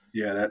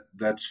 yeah,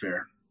 that's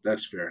fair.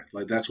 That's fair.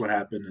 Like that's what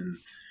happened,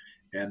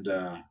 and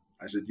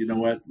I said, you know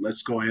what?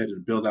 Let's go ahead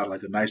and build out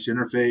like a nice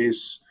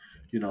interface,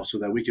 so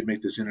that we can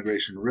make this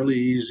integration really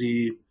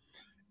easy.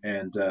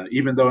 And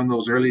even though in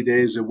those early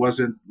days it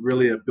wasn't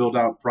really a build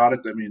out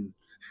product, I mean,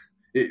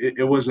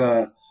 it was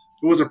a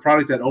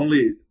product that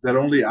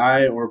only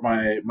I or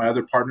my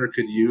other partner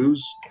could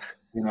use.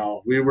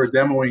 We were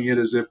demoing it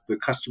as if the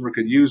customer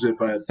could use it,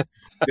 but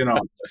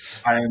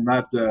I am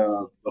not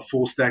a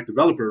full stack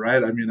developer,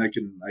 right? I mean, I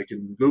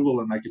can Google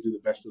and I can do the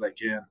best that I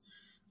can,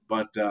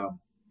 but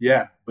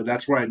yeah, but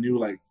that's where I knew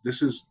like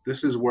this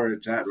is where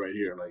it's at right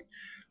here. Like,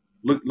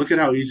 look at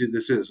how easy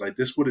this is. Like,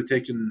 this would have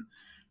taken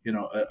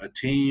a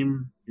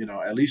team,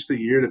 at least a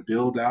year to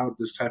build out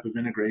this type of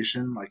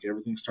integration, like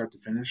everything start to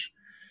finish,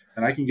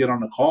 and I can get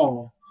on a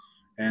call.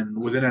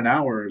 And within an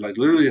hour, like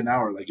literally an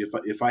hour, like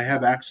if I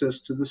have access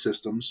to the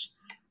systems,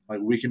 like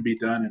we can be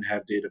done and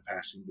have data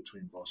passing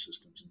between both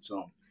systems. And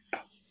so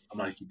I'm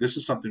like, this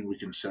is something we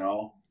can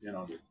sell,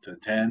 to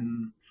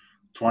 10,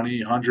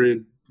 20,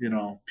 100,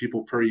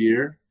 people per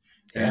year.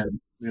 Yeah.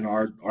 And,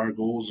 our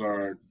goals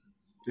are,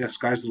 yeah,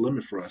 sky's the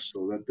limit for us.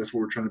 So that's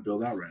what we're trying to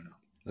build out right now.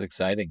 It's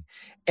exciting.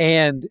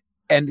 And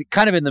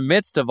kind of in the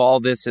midst of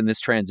all this and this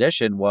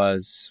transition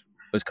was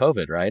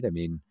COVID, right? I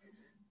mean,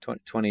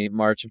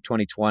 March of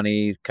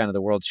 2020, kind of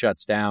the world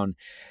shuts down.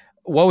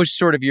 What was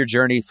sort of your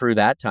journey through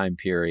that time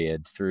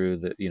period, through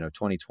the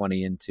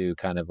 2020 into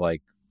kind of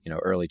like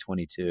early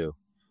 22?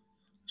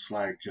 It's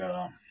like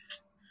I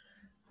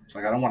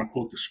don't want to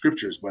quote the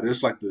scriptures, but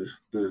it's like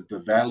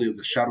the valley of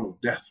the shadow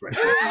of death, right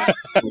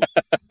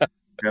there.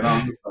 And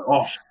I'm like,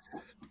 oh,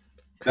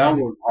 that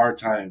was a hard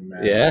time,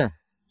 man. Yeah,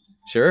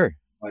 sure.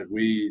 Like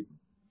we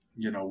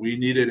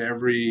needed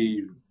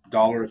every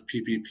dollar of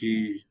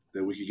PPP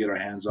that we could get our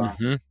hands on.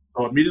 Mm-hmm.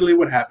 So immediately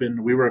what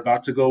happened, we were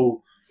about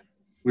to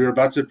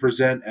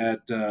present at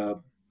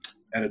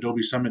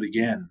Adobe Summit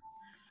again,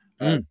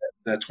 that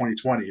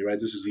 2020, right?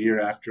 This is a year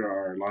after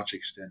our launch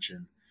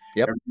extension.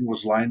 Yep. Everything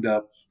was lined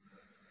up.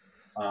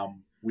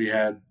 We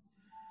had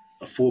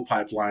a full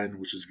pipeline,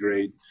 which is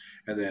great.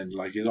 And then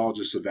like it all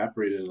just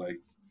evaporated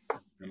like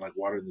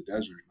water in the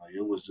desert. Like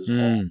it was just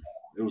it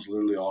was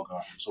literally all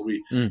gone. So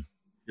we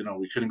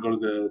we couldn't go to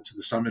the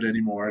summit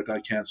anymore. It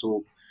got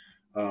canceled.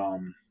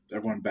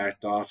 Everyone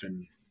backed off,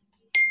 and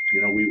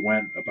we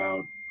went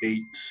about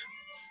 8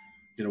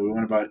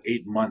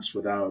 months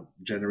without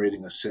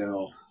generating a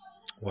sale.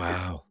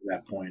 Wow. At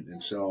that point.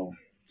 And so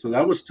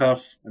that was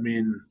tough. I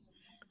mean,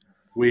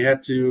 we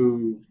had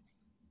to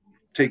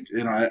take,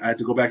 I had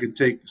to go back and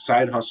take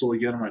side hustle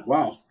again. I'm like,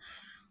 wow,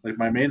 like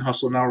my main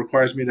hustle now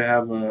requires me to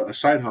have a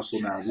side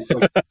hustle now. Just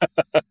like,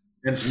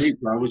 ends meet.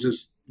 I was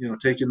just,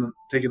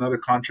 taking other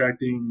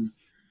contracting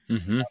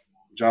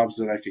jobs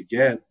that I could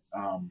get.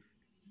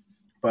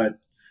 But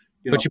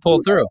you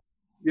pulled through.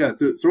 Yeah,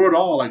 through it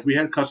all, like we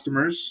had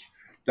customers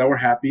that were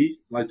happy.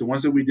 Like the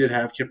ones that we did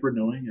have kept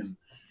renewing, and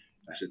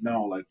I said,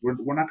 no, like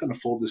we're not going to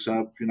fold this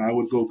up. I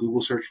would go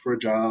Google search for a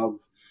job,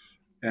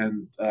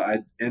 and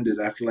I ended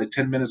after like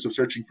 10 minutes of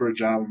searching for a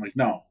job. I'm like,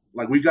 no,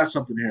 like we got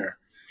something here.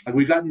 Like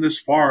we've gotten this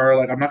far.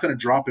 Like I'm not going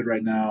to drop it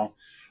right now.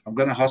 I'm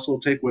going to hustle,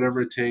 take whatever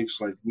it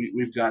takes. Like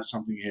we've got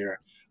something here.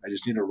 I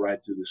just need to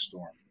ride through this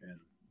storm, and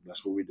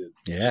that's what we did.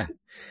 Yeah.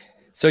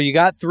 So you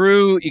got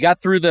through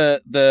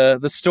the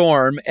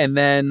storm, and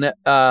then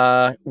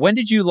when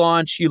did you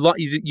launch?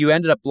 You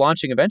ended up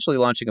eventually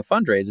launching a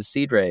fundraise, a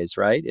seed raise,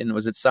 right? And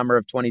was it summer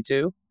of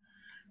 22?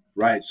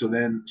 Right. So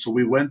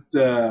we went.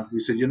 We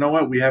said, you know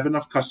what? We have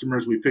enough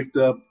customers. We picked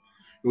up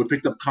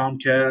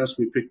Comcast.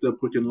 We picked up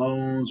Quicken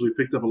Loans. We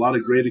picked up a lot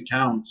of great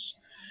accounts,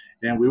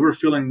 and we were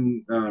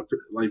feeling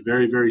like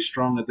very, very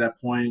strong at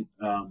that point.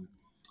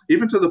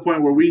 Even to the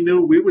point where we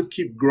knew we would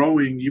keep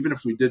growing even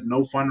if we did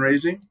no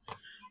fundraising.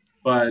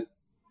 But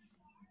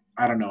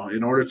I don't know,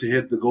 in order to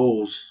hit the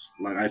goals,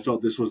 like I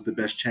felt this was the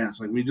best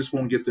chance. Like we just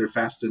won't get there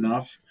fast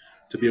enough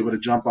to be able to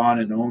jump on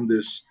and own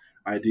this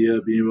idea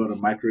of being able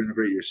to micro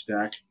integrate your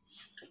stack.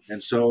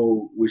 And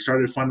so we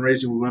started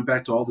fundraising. We went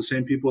back to all the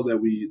same people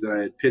that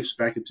I had pitched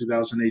back in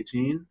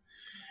 2018.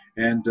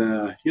 And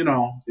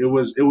it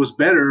was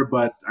better,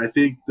 but I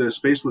think the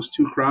space was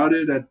too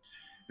crowded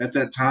at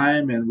that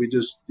time, and we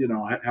just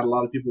had a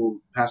lot of people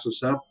pass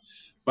us up.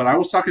 But I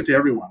was talking to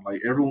everyone,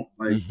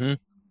 Mm-hmm.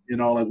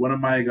 like one of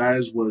my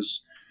guys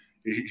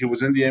he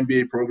was in the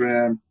MBA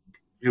program.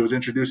 He was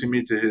introducing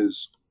me to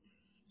his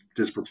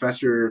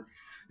professor,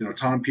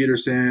 Tom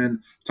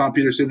Peterson. Tom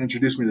Peterson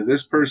introduced me to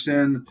this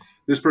person.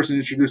 This person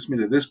introduced me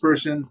to this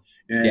person.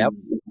 And Yep.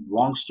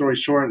 long story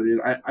short,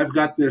 I've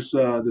got this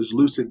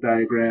lucid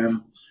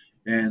diagram,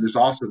 and it's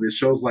awesome. It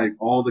shows like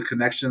all the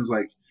connections,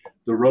 like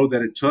the road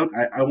that it took.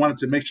 I wanted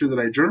to make sure that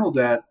I journaled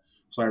that,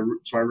 so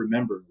I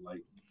remember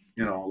like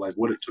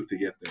what it took to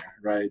get there,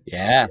 right?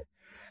 Yeah.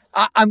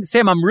 I'm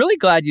Sam, I'm really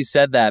glad you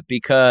said that,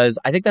 because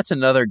I think that's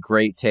another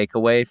great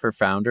takeaway for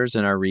founders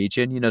in our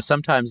region.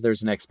 Sometimes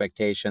there's an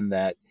expectation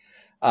that,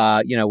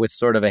 with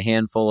sort of a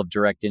handful of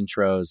direct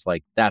intros,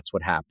 like that's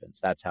what happens.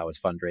 That's how his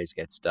fundraise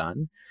gets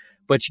done.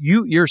 But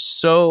you're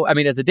so, I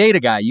mean, as a data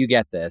guy, you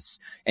get this,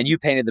 and you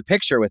painted the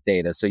picture with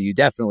data. So you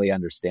definitely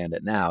understand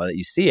it now that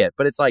you see it.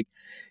 But it's like,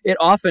 it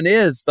often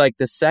is like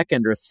the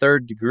second or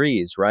third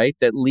degrees, right,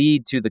 that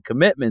lead to the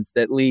commitments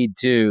that lead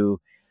to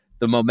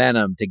the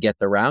momentum to get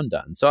the round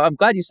done. So I'm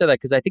glad you said that,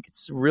 because I think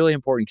it's a really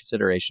important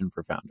consideration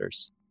for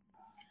founders.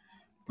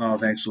 Oh,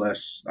 thanks,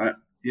 Les.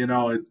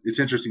 It's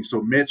interesting.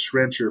 So Mitch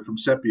Rencher from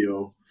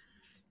Sepio,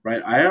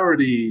 right? I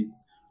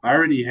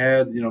already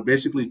had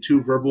basically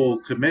two verbal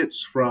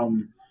commits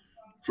from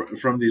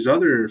these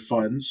other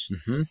funds,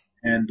 Mm-hmm.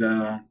 and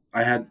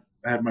I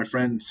had my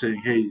friend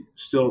saying, "Hey,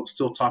 still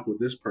talk with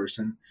this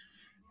person,"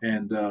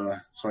 and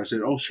so I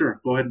said, "Oh,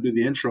 sure, go ahead and do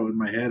the intro." In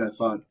my head, I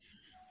thought,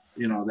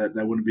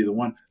 that wouldn't be the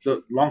one.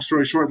 The long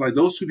story short, like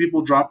those two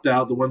people dropped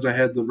out, the ones I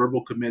had the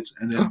verbal commits,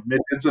 and then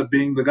Mitch ends up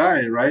being the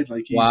guy, right?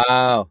 Like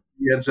Wow.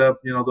 he ends up,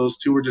 those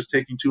two were just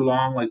taking too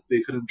long, like they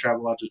couldn't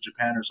travel out to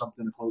Japan or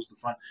something to close the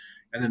fund,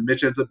 and then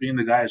Mitch ends up being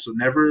the guy. So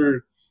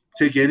never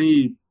take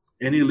any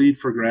lead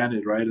for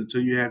granted, right?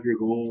 Until you have your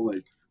goal,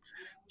 like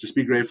just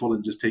be grateful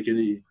and just take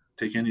any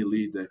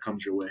lead that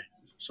comes your way.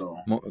 So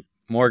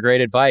More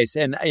great advice,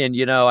 and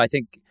I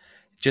think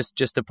just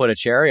to put a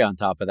cherry on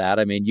top of that,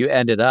 I mean, you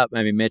ended up.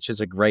 I mean, Mitch is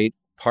a great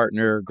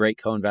partner, great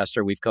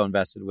co-investor. We've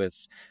co-invested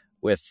with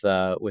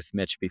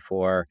Mitch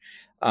before,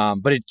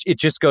 but it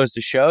just goes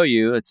to show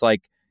you, it's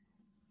like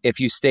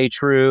if you stay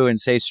true and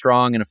stay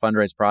strong in a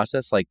fundraise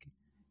process, like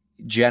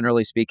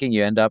generally speaking,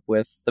 you end up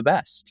with the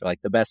best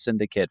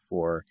syndicate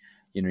for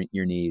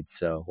your needs.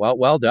 So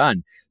well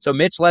done. So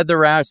Mitch led the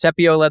round,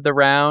 Sepio led the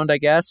round, I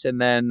guess, and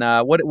then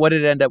what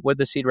did it end up? What did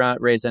the seed round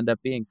raise end up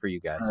being for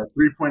you guys?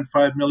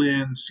 3.5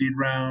 million seed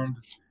round,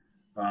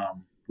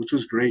 which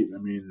was great. I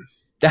mean,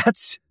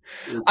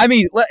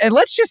 and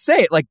let's just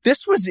say it, like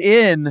this was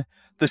in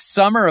the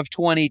summer of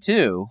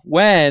 22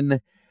 when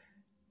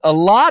a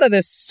lot of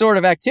this sort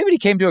of activity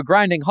came to a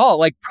grinding halt,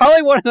 like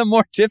probably one of the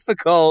more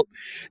difficult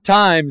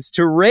times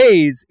to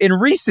raise in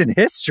recent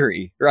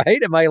history,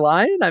 right? Am I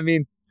lying? I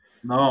mean,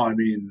 no, I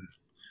mean,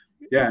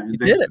 yeah. And you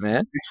did it,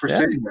 man. Thanks for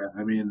saying that.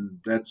 I mean,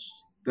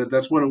 that's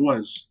what it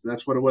was.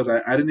 That's what it was. I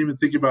didn't even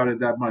think about it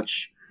that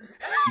much.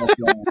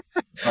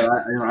 But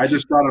I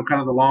just thought of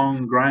kind of the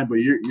long grind, but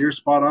you're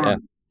spot on. Yeah.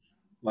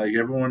 Like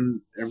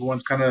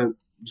everyone's kind of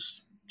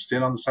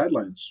staying on the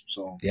sidelines.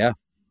 So yeah.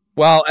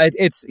 Well,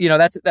 it's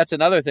that's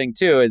another thing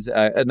too, is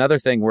another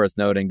thing worth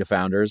noting to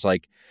founders,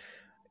 like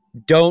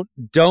don't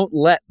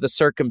let the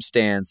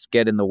circumstance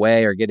get in the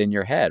way or get in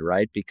your head,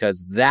 right?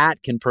 Because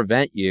that can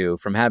prevent you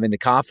from having the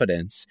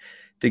confidence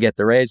to get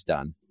the raise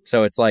done.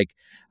 So it's like,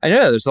 I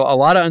know there's a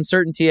lot of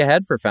uncertainty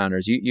ahead for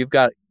founders. You've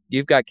got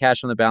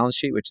cash on the balance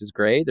sheet, which is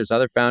great. There's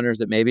other founders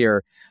that maybe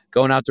are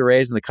going out to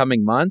raise in the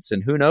coming months,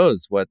 and who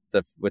knows what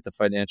the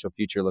financial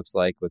future looks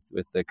like with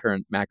the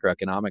current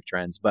macroeconomic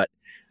trends. But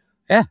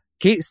yeah,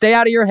 stay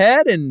out of your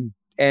head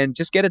and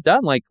just get it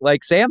done,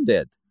 like Sam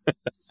did.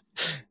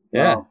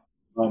 Yeah. Wow.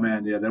 Oh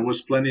man, yeah, there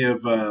was plenty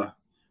of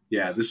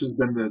this has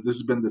been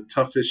the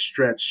toughest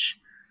stretch,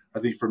 I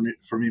think, for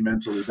me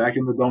mentally. Back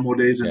in the Domo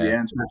days and the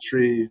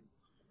ancestry,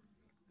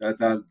 I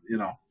thought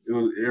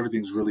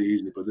everything's really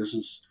easy, but this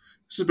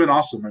has been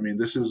awesome. I mean,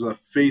 this is a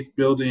faith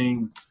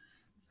building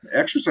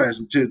exercise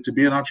to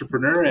be an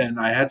entrepreneur, and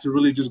I had to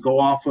really just go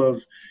off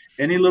of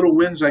any little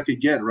wins I could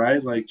get,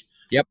 right? Like,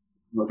 yep.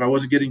 If I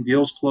wasn't getting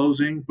deals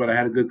closing, but I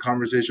had a good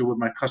conversation with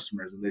my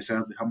customers and they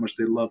said how much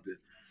they loved it.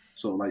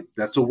 So like,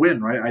 that's a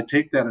win, right? I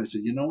take that and I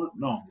said, you know what?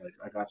 No, like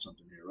I got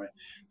something here, right?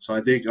 So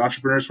I think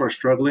entrepreneurs who are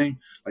struggling,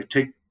 like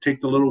take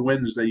the little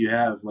wins that you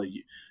have, like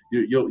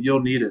you'll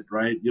need it,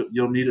 right?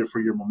 You'll need it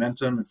for your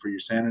momentum and for your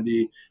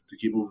sanity to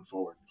keep moving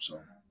forward. So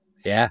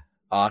yeah.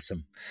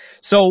 Awesome.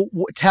 So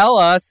tell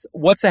us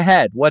what's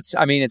ahead.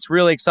 It's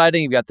really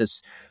exciting. You've got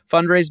this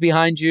fundraise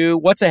behind you.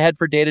 What's ahead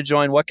for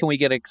Datajoin? What can we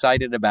get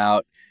excited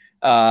about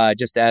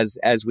just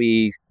as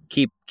we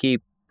keep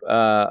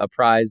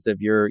apprised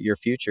of your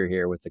future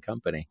here with the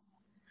company.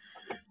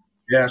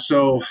 Yeah.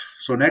 So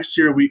next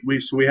year we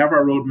have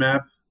our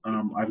roadmap.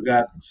 I've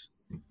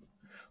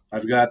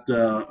got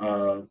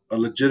a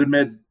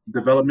legitimate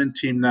development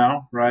team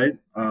now, right?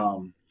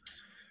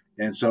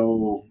 And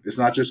so it's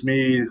not just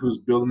me who's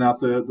building out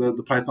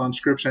the Python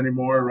scripts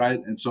anymore, right?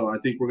 And so I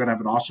think we're going to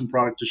have an awesome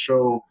product to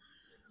show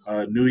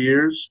New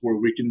Year's, where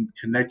we can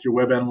connect your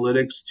web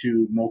analytics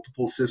to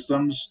multiple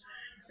systems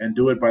and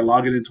do it by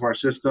logging into our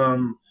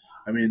system.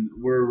 I mean,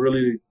 we're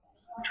really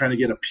trying to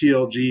get a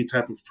PLG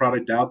type of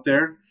product out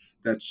there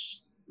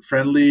that's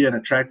friendly and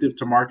attractive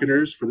to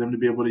marketers for them to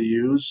be able to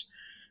use.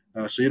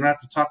 So you don't have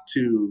to talk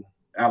to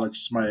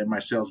Alex, my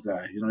sales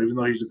guy. You know, even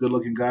though he's a good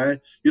looking guy,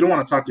 you don't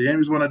want to talk to him. You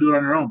just want to do it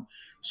on your own.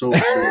 So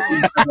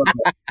you have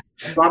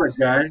a product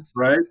guy,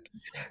 right?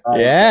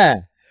 Yeah.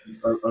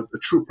 A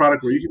true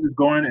product where you can just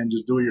go in and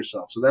just do it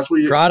yourself. So that's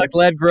what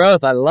Product-led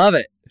growth. I love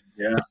it.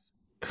 Yeah.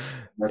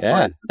 That's yeah.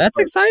 right. That's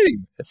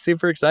exciting. That's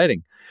super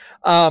exciting.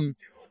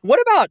 What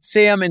about,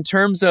 Sam, in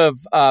terms of,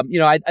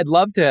 I'd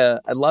love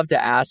to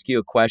ask you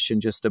a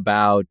question just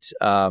about,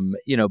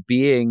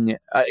 being,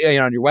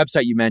 on your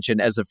website, you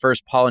mentioned as the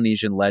first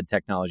Polynesian-led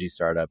technology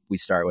startup, we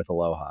start with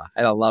Aloha.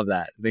 And I love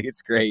that. I think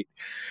it's great.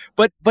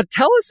 But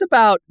tell us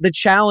about the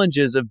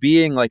challenges of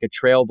being like a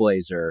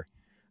trailblazer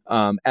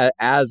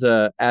as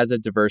a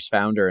diverse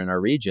founder in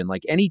our region.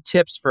 Like, any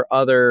tips for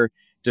other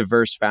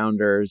diverse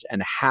founders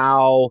and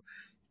how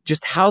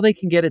they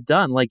can get it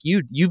done? Like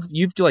you've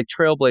like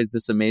trailblazed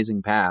this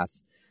amazing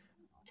path.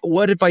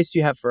 What advice do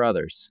you have for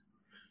others?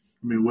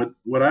 I mean,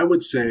 what I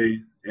would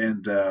say,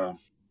 and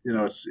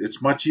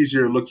it's much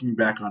easier looking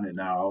back on it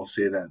now. I'll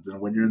say that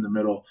than when you're in the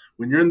middle.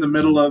 When you're in the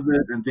middle of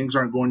it and things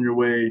aren't going your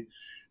way,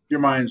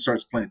 your mind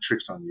starts playing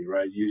tricks on you,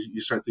 right?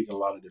 You start thinking a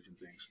lot of different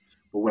things.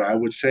 But what I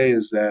would say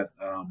is that,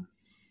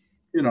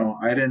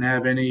 I didn't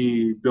have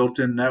any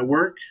built-in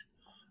network,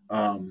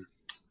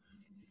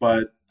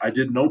 but I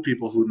did know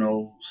people who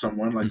know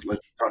someone, like we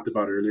talked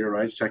about earlier,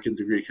 right? Second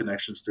degree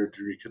connections, third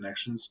degree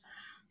connections.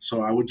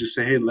 So I would just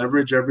say, hey,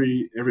 leverage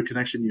every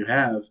connection you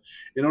have.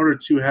 In order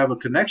to have a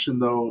connection,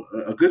 though,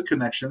 a good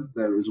connection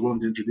that is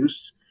willing to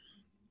introduce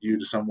you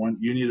to someone,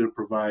 you need to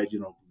provide,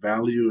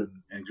 value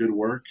and good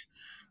work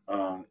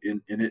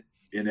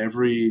in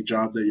every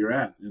job that you're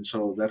at. And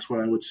so that's what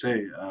I would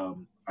say.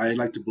 I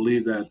like to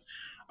believe that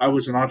I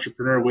was an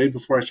entrepreneur way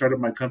before I started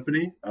my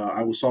company.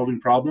 I was solving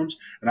problems,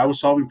 and I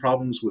was solving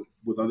problems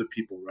with other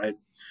people, right?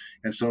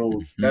 And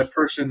so that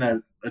person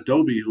at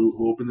Adobe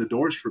who opened the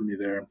doors for me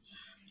there,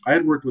 I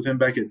had worked with him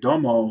back at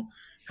Domo,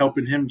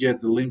 helping him get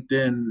the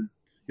LinkedIn.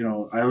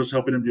 I was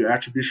helping him do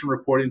attribution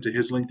reporting to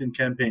his LinkedIn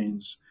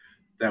campaigns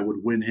that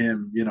would win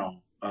him,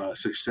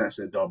 success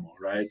at Domo,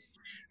 right?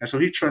 And so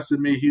he trusted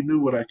me. He knew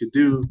what I could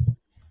do.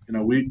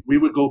 We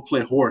would go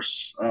play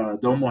horse.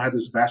 Domo had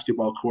this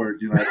basketball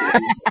court,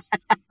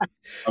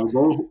 I would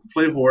go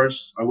play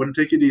horse. I wouldn't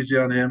take it easy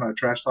on him. I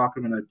trash talk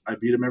him, and I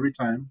beat him every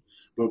time.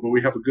 But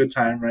we have a good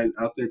time, right,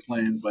 out there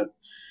playing. But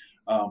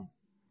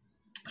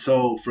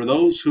so for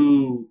those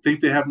who think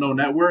they have no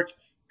network,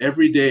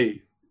 every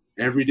day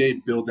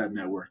build that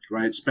network,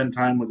 right? Spend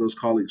time with those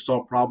colleagues,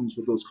 solve problems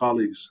with those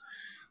colleagues.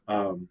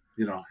 Have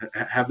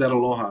that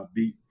aloha.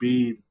 Be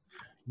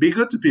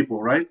good to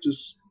people, right?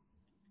 Just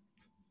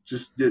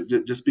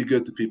be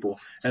good to people.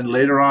 And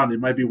later on, it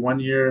might be 1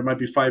 year, it might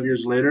be 5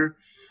 years later,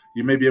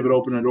 you may be able to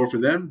open a door for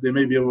them. They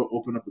may be able to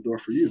open up a door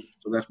for you.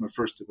 So that's my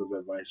first tip of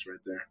advice right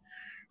there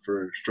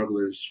for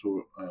strugglers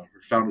for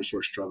founders who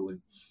are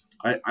struggling.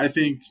 I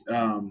think,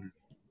 I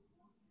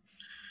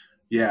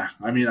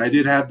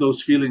did have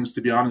those feelings,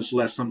 to be honest,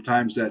 Les,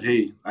 sometimes that,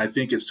 hey, I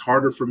think it's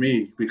harder for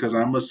me because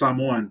I'm a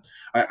Samoan.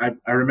 I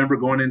remember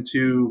going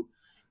into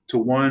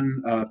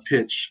one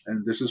pitch,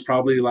 and this is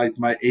probably like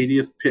my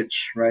 80th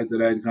pitch, right,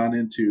 that I'd gone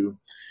into.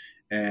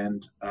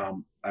 And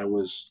I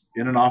was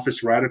in an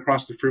office right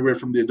across the freeway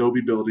from the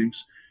Adobe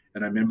buildings,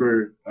 and I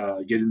remember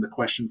getting the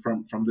question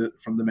from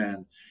the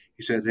man.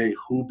 He said, "Hey,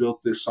 who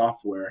built this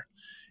software?"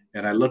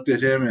 And I looked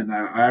at him, and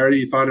I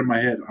already thought in my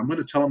head, I'm going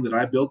to tell him that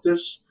I built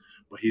this,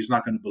 but he's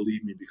not going to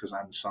believe me because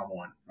I'm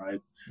someone,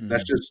 right? Mm-hmm.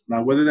 That's just,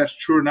 now whether that's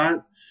true or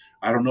not,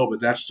 I don't know, but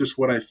that's just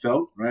what I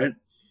felt, right?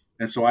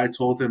 And so I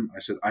told him, I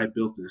said, I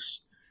built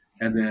this.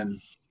 And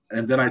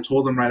then I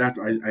told him right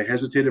after, I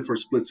hesitated for a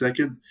split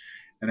second,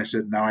 and I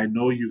said, now I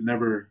know you've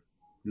never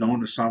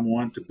known a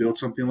Samoan to build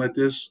something like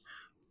this,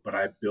 but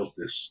I built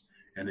this.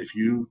 And if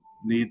you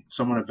need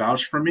someone to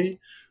vouch for me,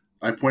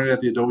 I pointed at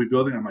the Adobe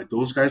building. I'm like,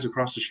 those guys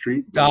across the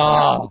street.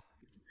 I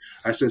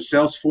said,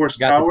 Salesforce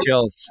Tower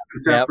in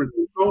San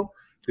Francisco,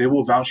 they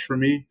will vouch for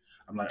me.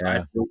 I'm like,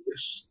 I built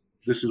this.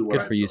 This is what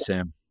Good for you,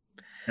 Sam.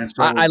 And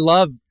so I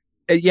love,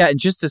 and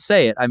just to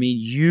say it, I mean,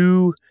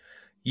 you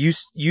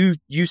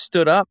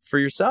stood up for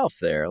yourself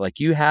there. Like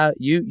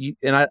and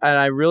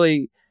I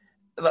really,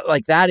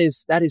 like, that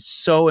is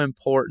so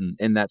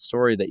important in that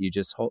story that you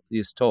just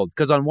told.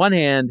 Because on one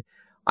hand,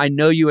 I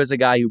know you as a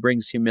guy who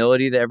brings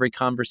humility to every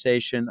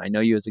conversation. I know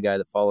you as a guy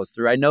that follows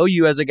through. I know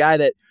you as a guy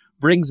that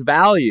brings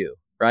value,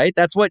 right?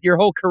 That's what your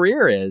whole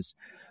career is.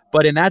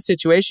 But in that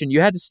situation,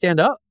 you had to stand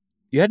up.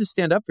 You had to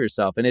stand up for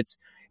yourself. And it's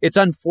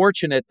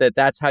unfortunate that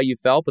that's how you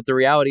felt. But the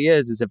reality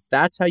is if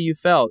that's how you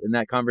felt in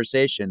that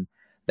conversation,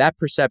 that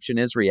perception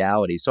is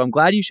reality. So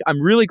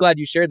I'm really glad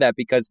you shared that,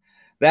 because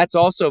that's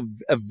also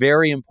a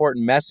very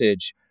important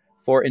message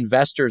for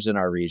investors in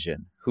our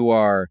region who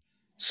are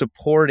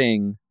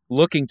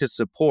looking to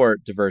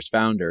support diverse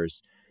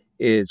founders,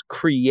 is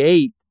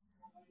create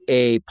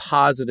a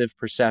positive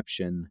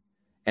perception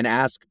and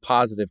ask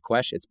positive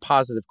questions. It's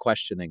positive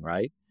questioning,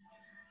 right?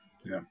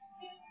 Yeah.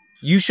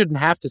 You shouldn't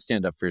have to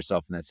stand up for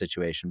yourself in that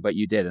situation, but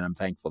you did, and I'm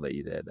thankful that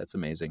you did. That's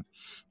amazing.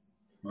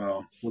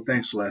 Well,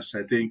 thanks, Les.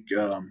 I think,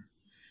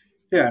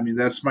 yeah, I mean,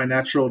 that's my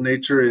natural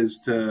nature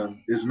is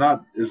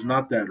not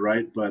that,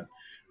 right? But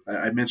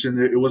I mentioned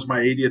it was my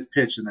 80th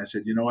pitch, and I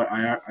said, you know what,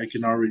 I've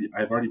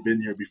already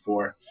been here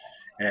before,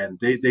 and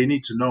they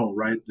need to know,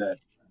 right, that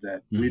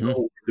we know what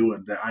we're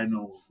doing, that I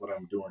know what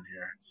I'm doing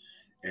here,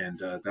 and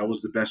that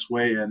was the best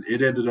way, and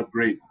it ended up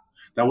great.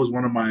 That was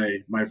one of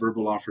my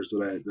verbal offers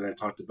that I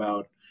talked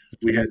about.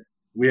 We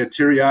had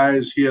teary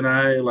eyes, he and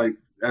I, like,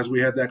 as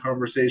we had that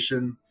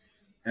conversation,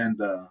 and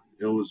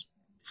it was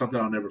something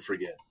I'll never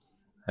forget.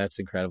 That's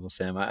incredible,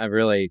 Sam. I'm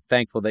really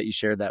thankful that you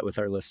shared that with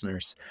our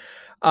listeners.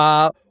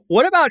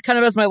 What about, kind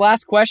of as my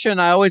last question,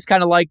 I always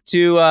kind of like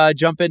to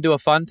jump into a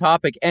fun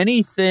topic.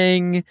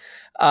 Anything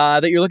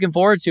that you're looking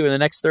forward to in the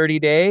next 30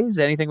 days?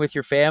 Anything with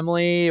your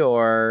family,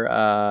 or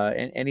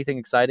anything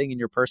exciting in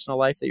your personal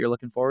life that you're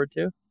looking forward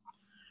to?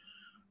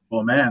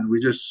 Well, man, we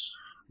just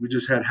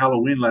had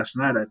Halloween last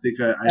night. I think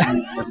I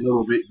need a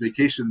little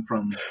vacation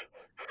from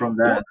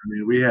that. I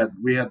mean, we had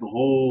the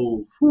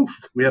whole.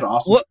 We had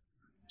awesome.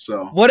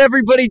 So what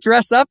everybody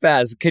dress up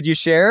as? Could you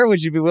share?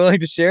 Would you be willing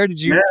to share? Did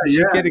you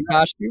get a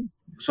costume?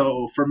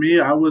 So for me,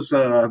 I was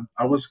a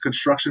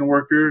construction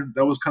worker.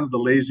 That was kind of the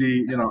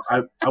lazy,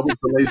 I was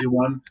the lazy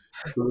one.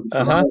 So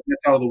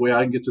that's out of the way.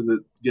 I can get to the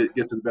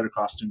better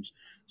costumes.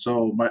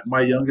 So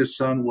my youngest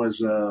son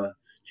was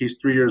he's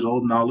 3 years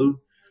old, Nalu.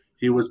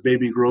 He was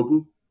baby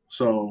Grogu.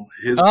 So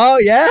he was the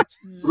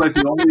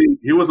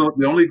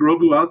only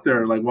Grogu out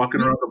there, like walking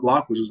around the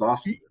block, which was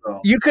awesome. So.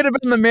 You could have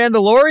been the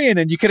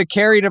Mandalorian, and you could have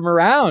carried him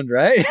around,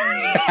 right? Dude,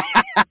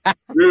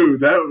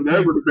 that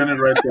would have been it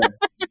right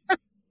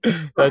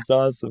there. That's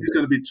awesome. He's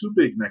going to be too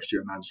big next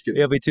year. No, I'm just kidding.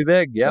 He'll be too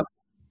big. Yep.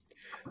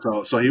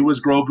 So he was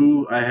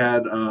Grogu. I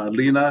had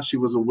Lena. She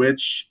was a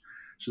witch.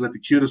 She's like the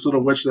cutest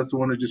little witch. That's the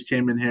one who just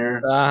came in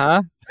here.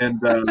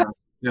 And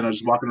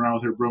just walking around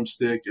with her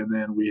broomstick. And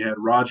then we had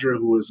Roger,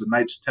 who was a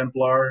Knights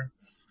Templar.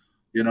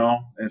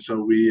 And so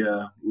we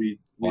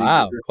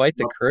quite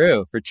the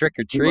crew for trick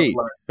or treat.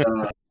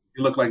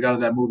 He looked like out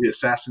of that movie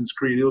Assassin's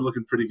Creed. He was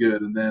looking pretty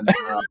good. And then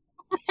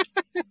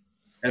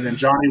and then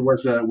Johnny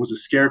was a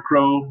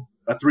scarecrow,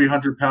 a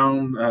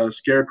 300-pound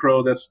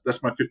scarecrow. That's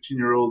my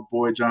 15-year-old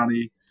boy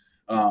Johnny.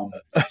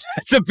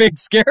 That's a big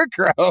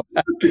scarecrow.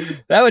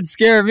 That would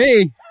scare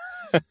me.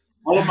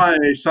 All of my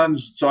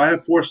sons. So I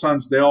have 4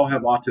 sons. They all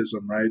have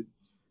autism, right?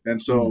 And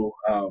so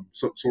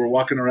so we're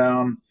walking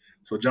around.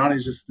 So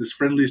Johnny's just this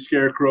friendly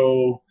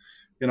scarecrow.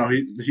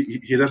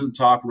 He doesn't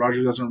talk.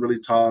 Roger doesn't really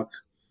talk.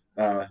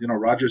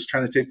 Roger's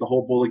trying to take the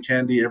whole bowl of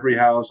candy every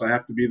house. I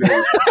have to be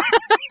there.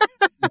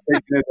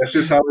 That's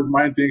just how his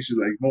mind thinks. He's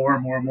like, more.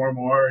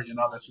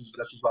 That's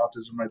his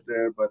autism right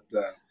there. But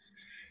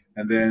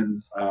and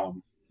then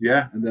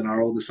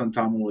our oldest son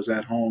Tom was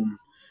at home.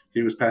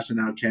 He was passing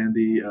out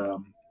candy.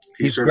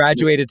 He's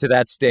graduated to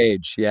that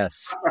stage.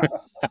 Yes,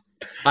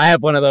 I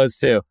have one of those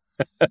too.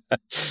 Yeah,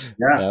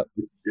 yep.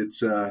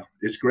 It's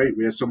great.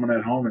 We had someone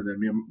at home, and then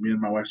me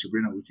and my wife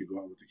Sabrina, we could go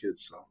out with the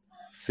kids. So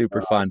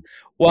super fun.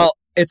 Well,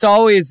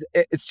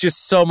 it's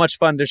just so much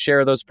fun to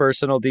share those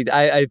personal details.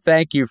 I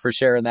thank you for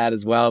sharing that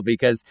as well,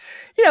 because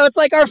it's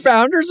like our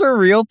founders are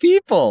real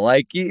people.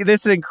 Like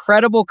this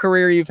incredible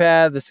career you've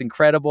had, this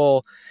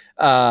incredible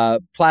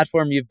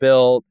platform you've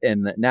built,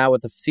 and now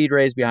with the seed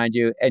raise behind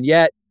you, and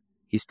yet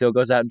he still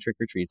goes out and trick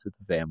or treats with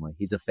the family.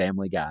 He's a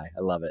family guy. I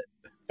love it.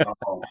 No,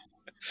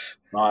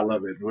 I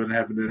love it. It wouldn't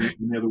happen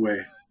any other way.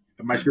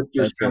 And my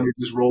sister's family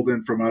just rolled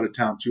in from out of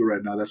town too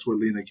right now. That's where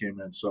Lena came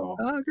in. So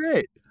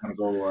great. I'm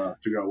going to go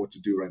figure out what to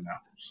do right now.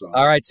 So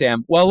all right,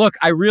 Sam. Well, look,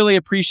 I really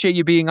appreciate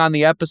you being on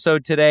the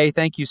episode today.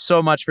 Thank you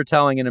so much for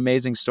telling an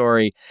amazing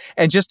story.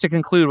 And just to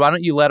conclude, why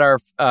don't you let our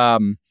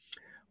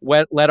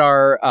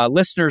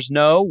listeners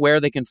know where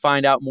they can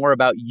find out more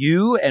about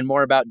you and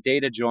more about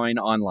Datajoin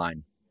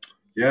online?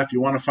 Yeah, if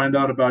you want to find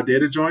out about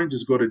Datajoin,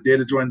 just go to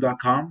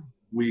datajoin.com.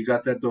 We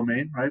got that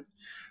domain, right?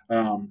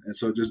 And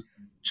so just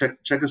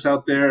check us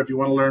out there. If you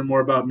want to learn more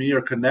about me or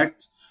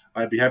connect,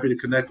 I'd be happy to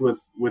connect with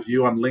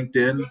you on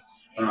LinkedIn.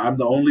 I'm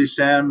the only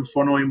Sam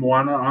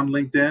Fonoimoana on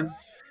LinkedIn.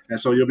 And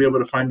so you'll be able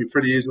to find me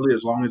pretty easily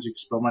as long as you can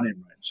spell my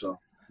name right. So,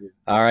 yeah.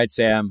 All right,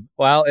 Sam.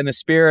 Well, in the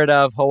spirit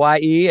of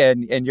Hawaii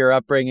and your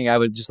upbringing, I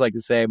would just like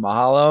to say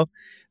mahalo.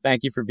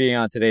 Thank you for being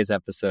on today's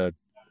episode.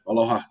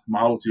 Aloha.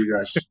 Mahalo to you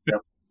guys. Yep.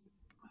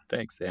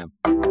 Thanks, Sam.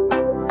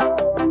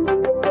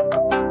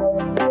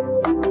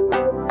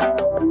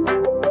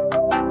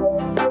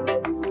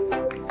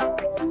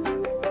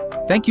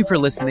 Thank you for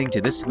listening to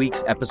this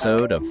week's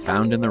episode of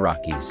Found in the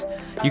Rockies.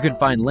 You can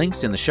find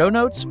links in the show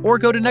notes or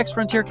go to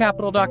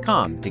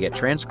nextfrontiercapital.com to get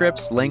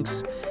transcripts,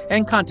 links,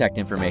 and contact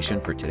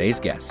information for today's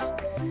guests.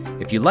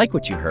 If you like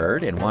what you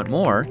heard and want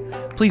more,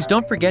 please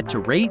don't forget to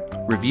rate,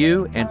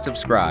 review, and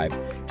subscribe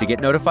to get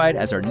notified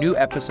as our new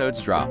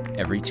episodes drop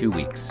every 2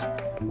 weeks.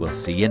 We'll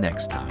see you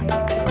next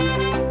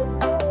time.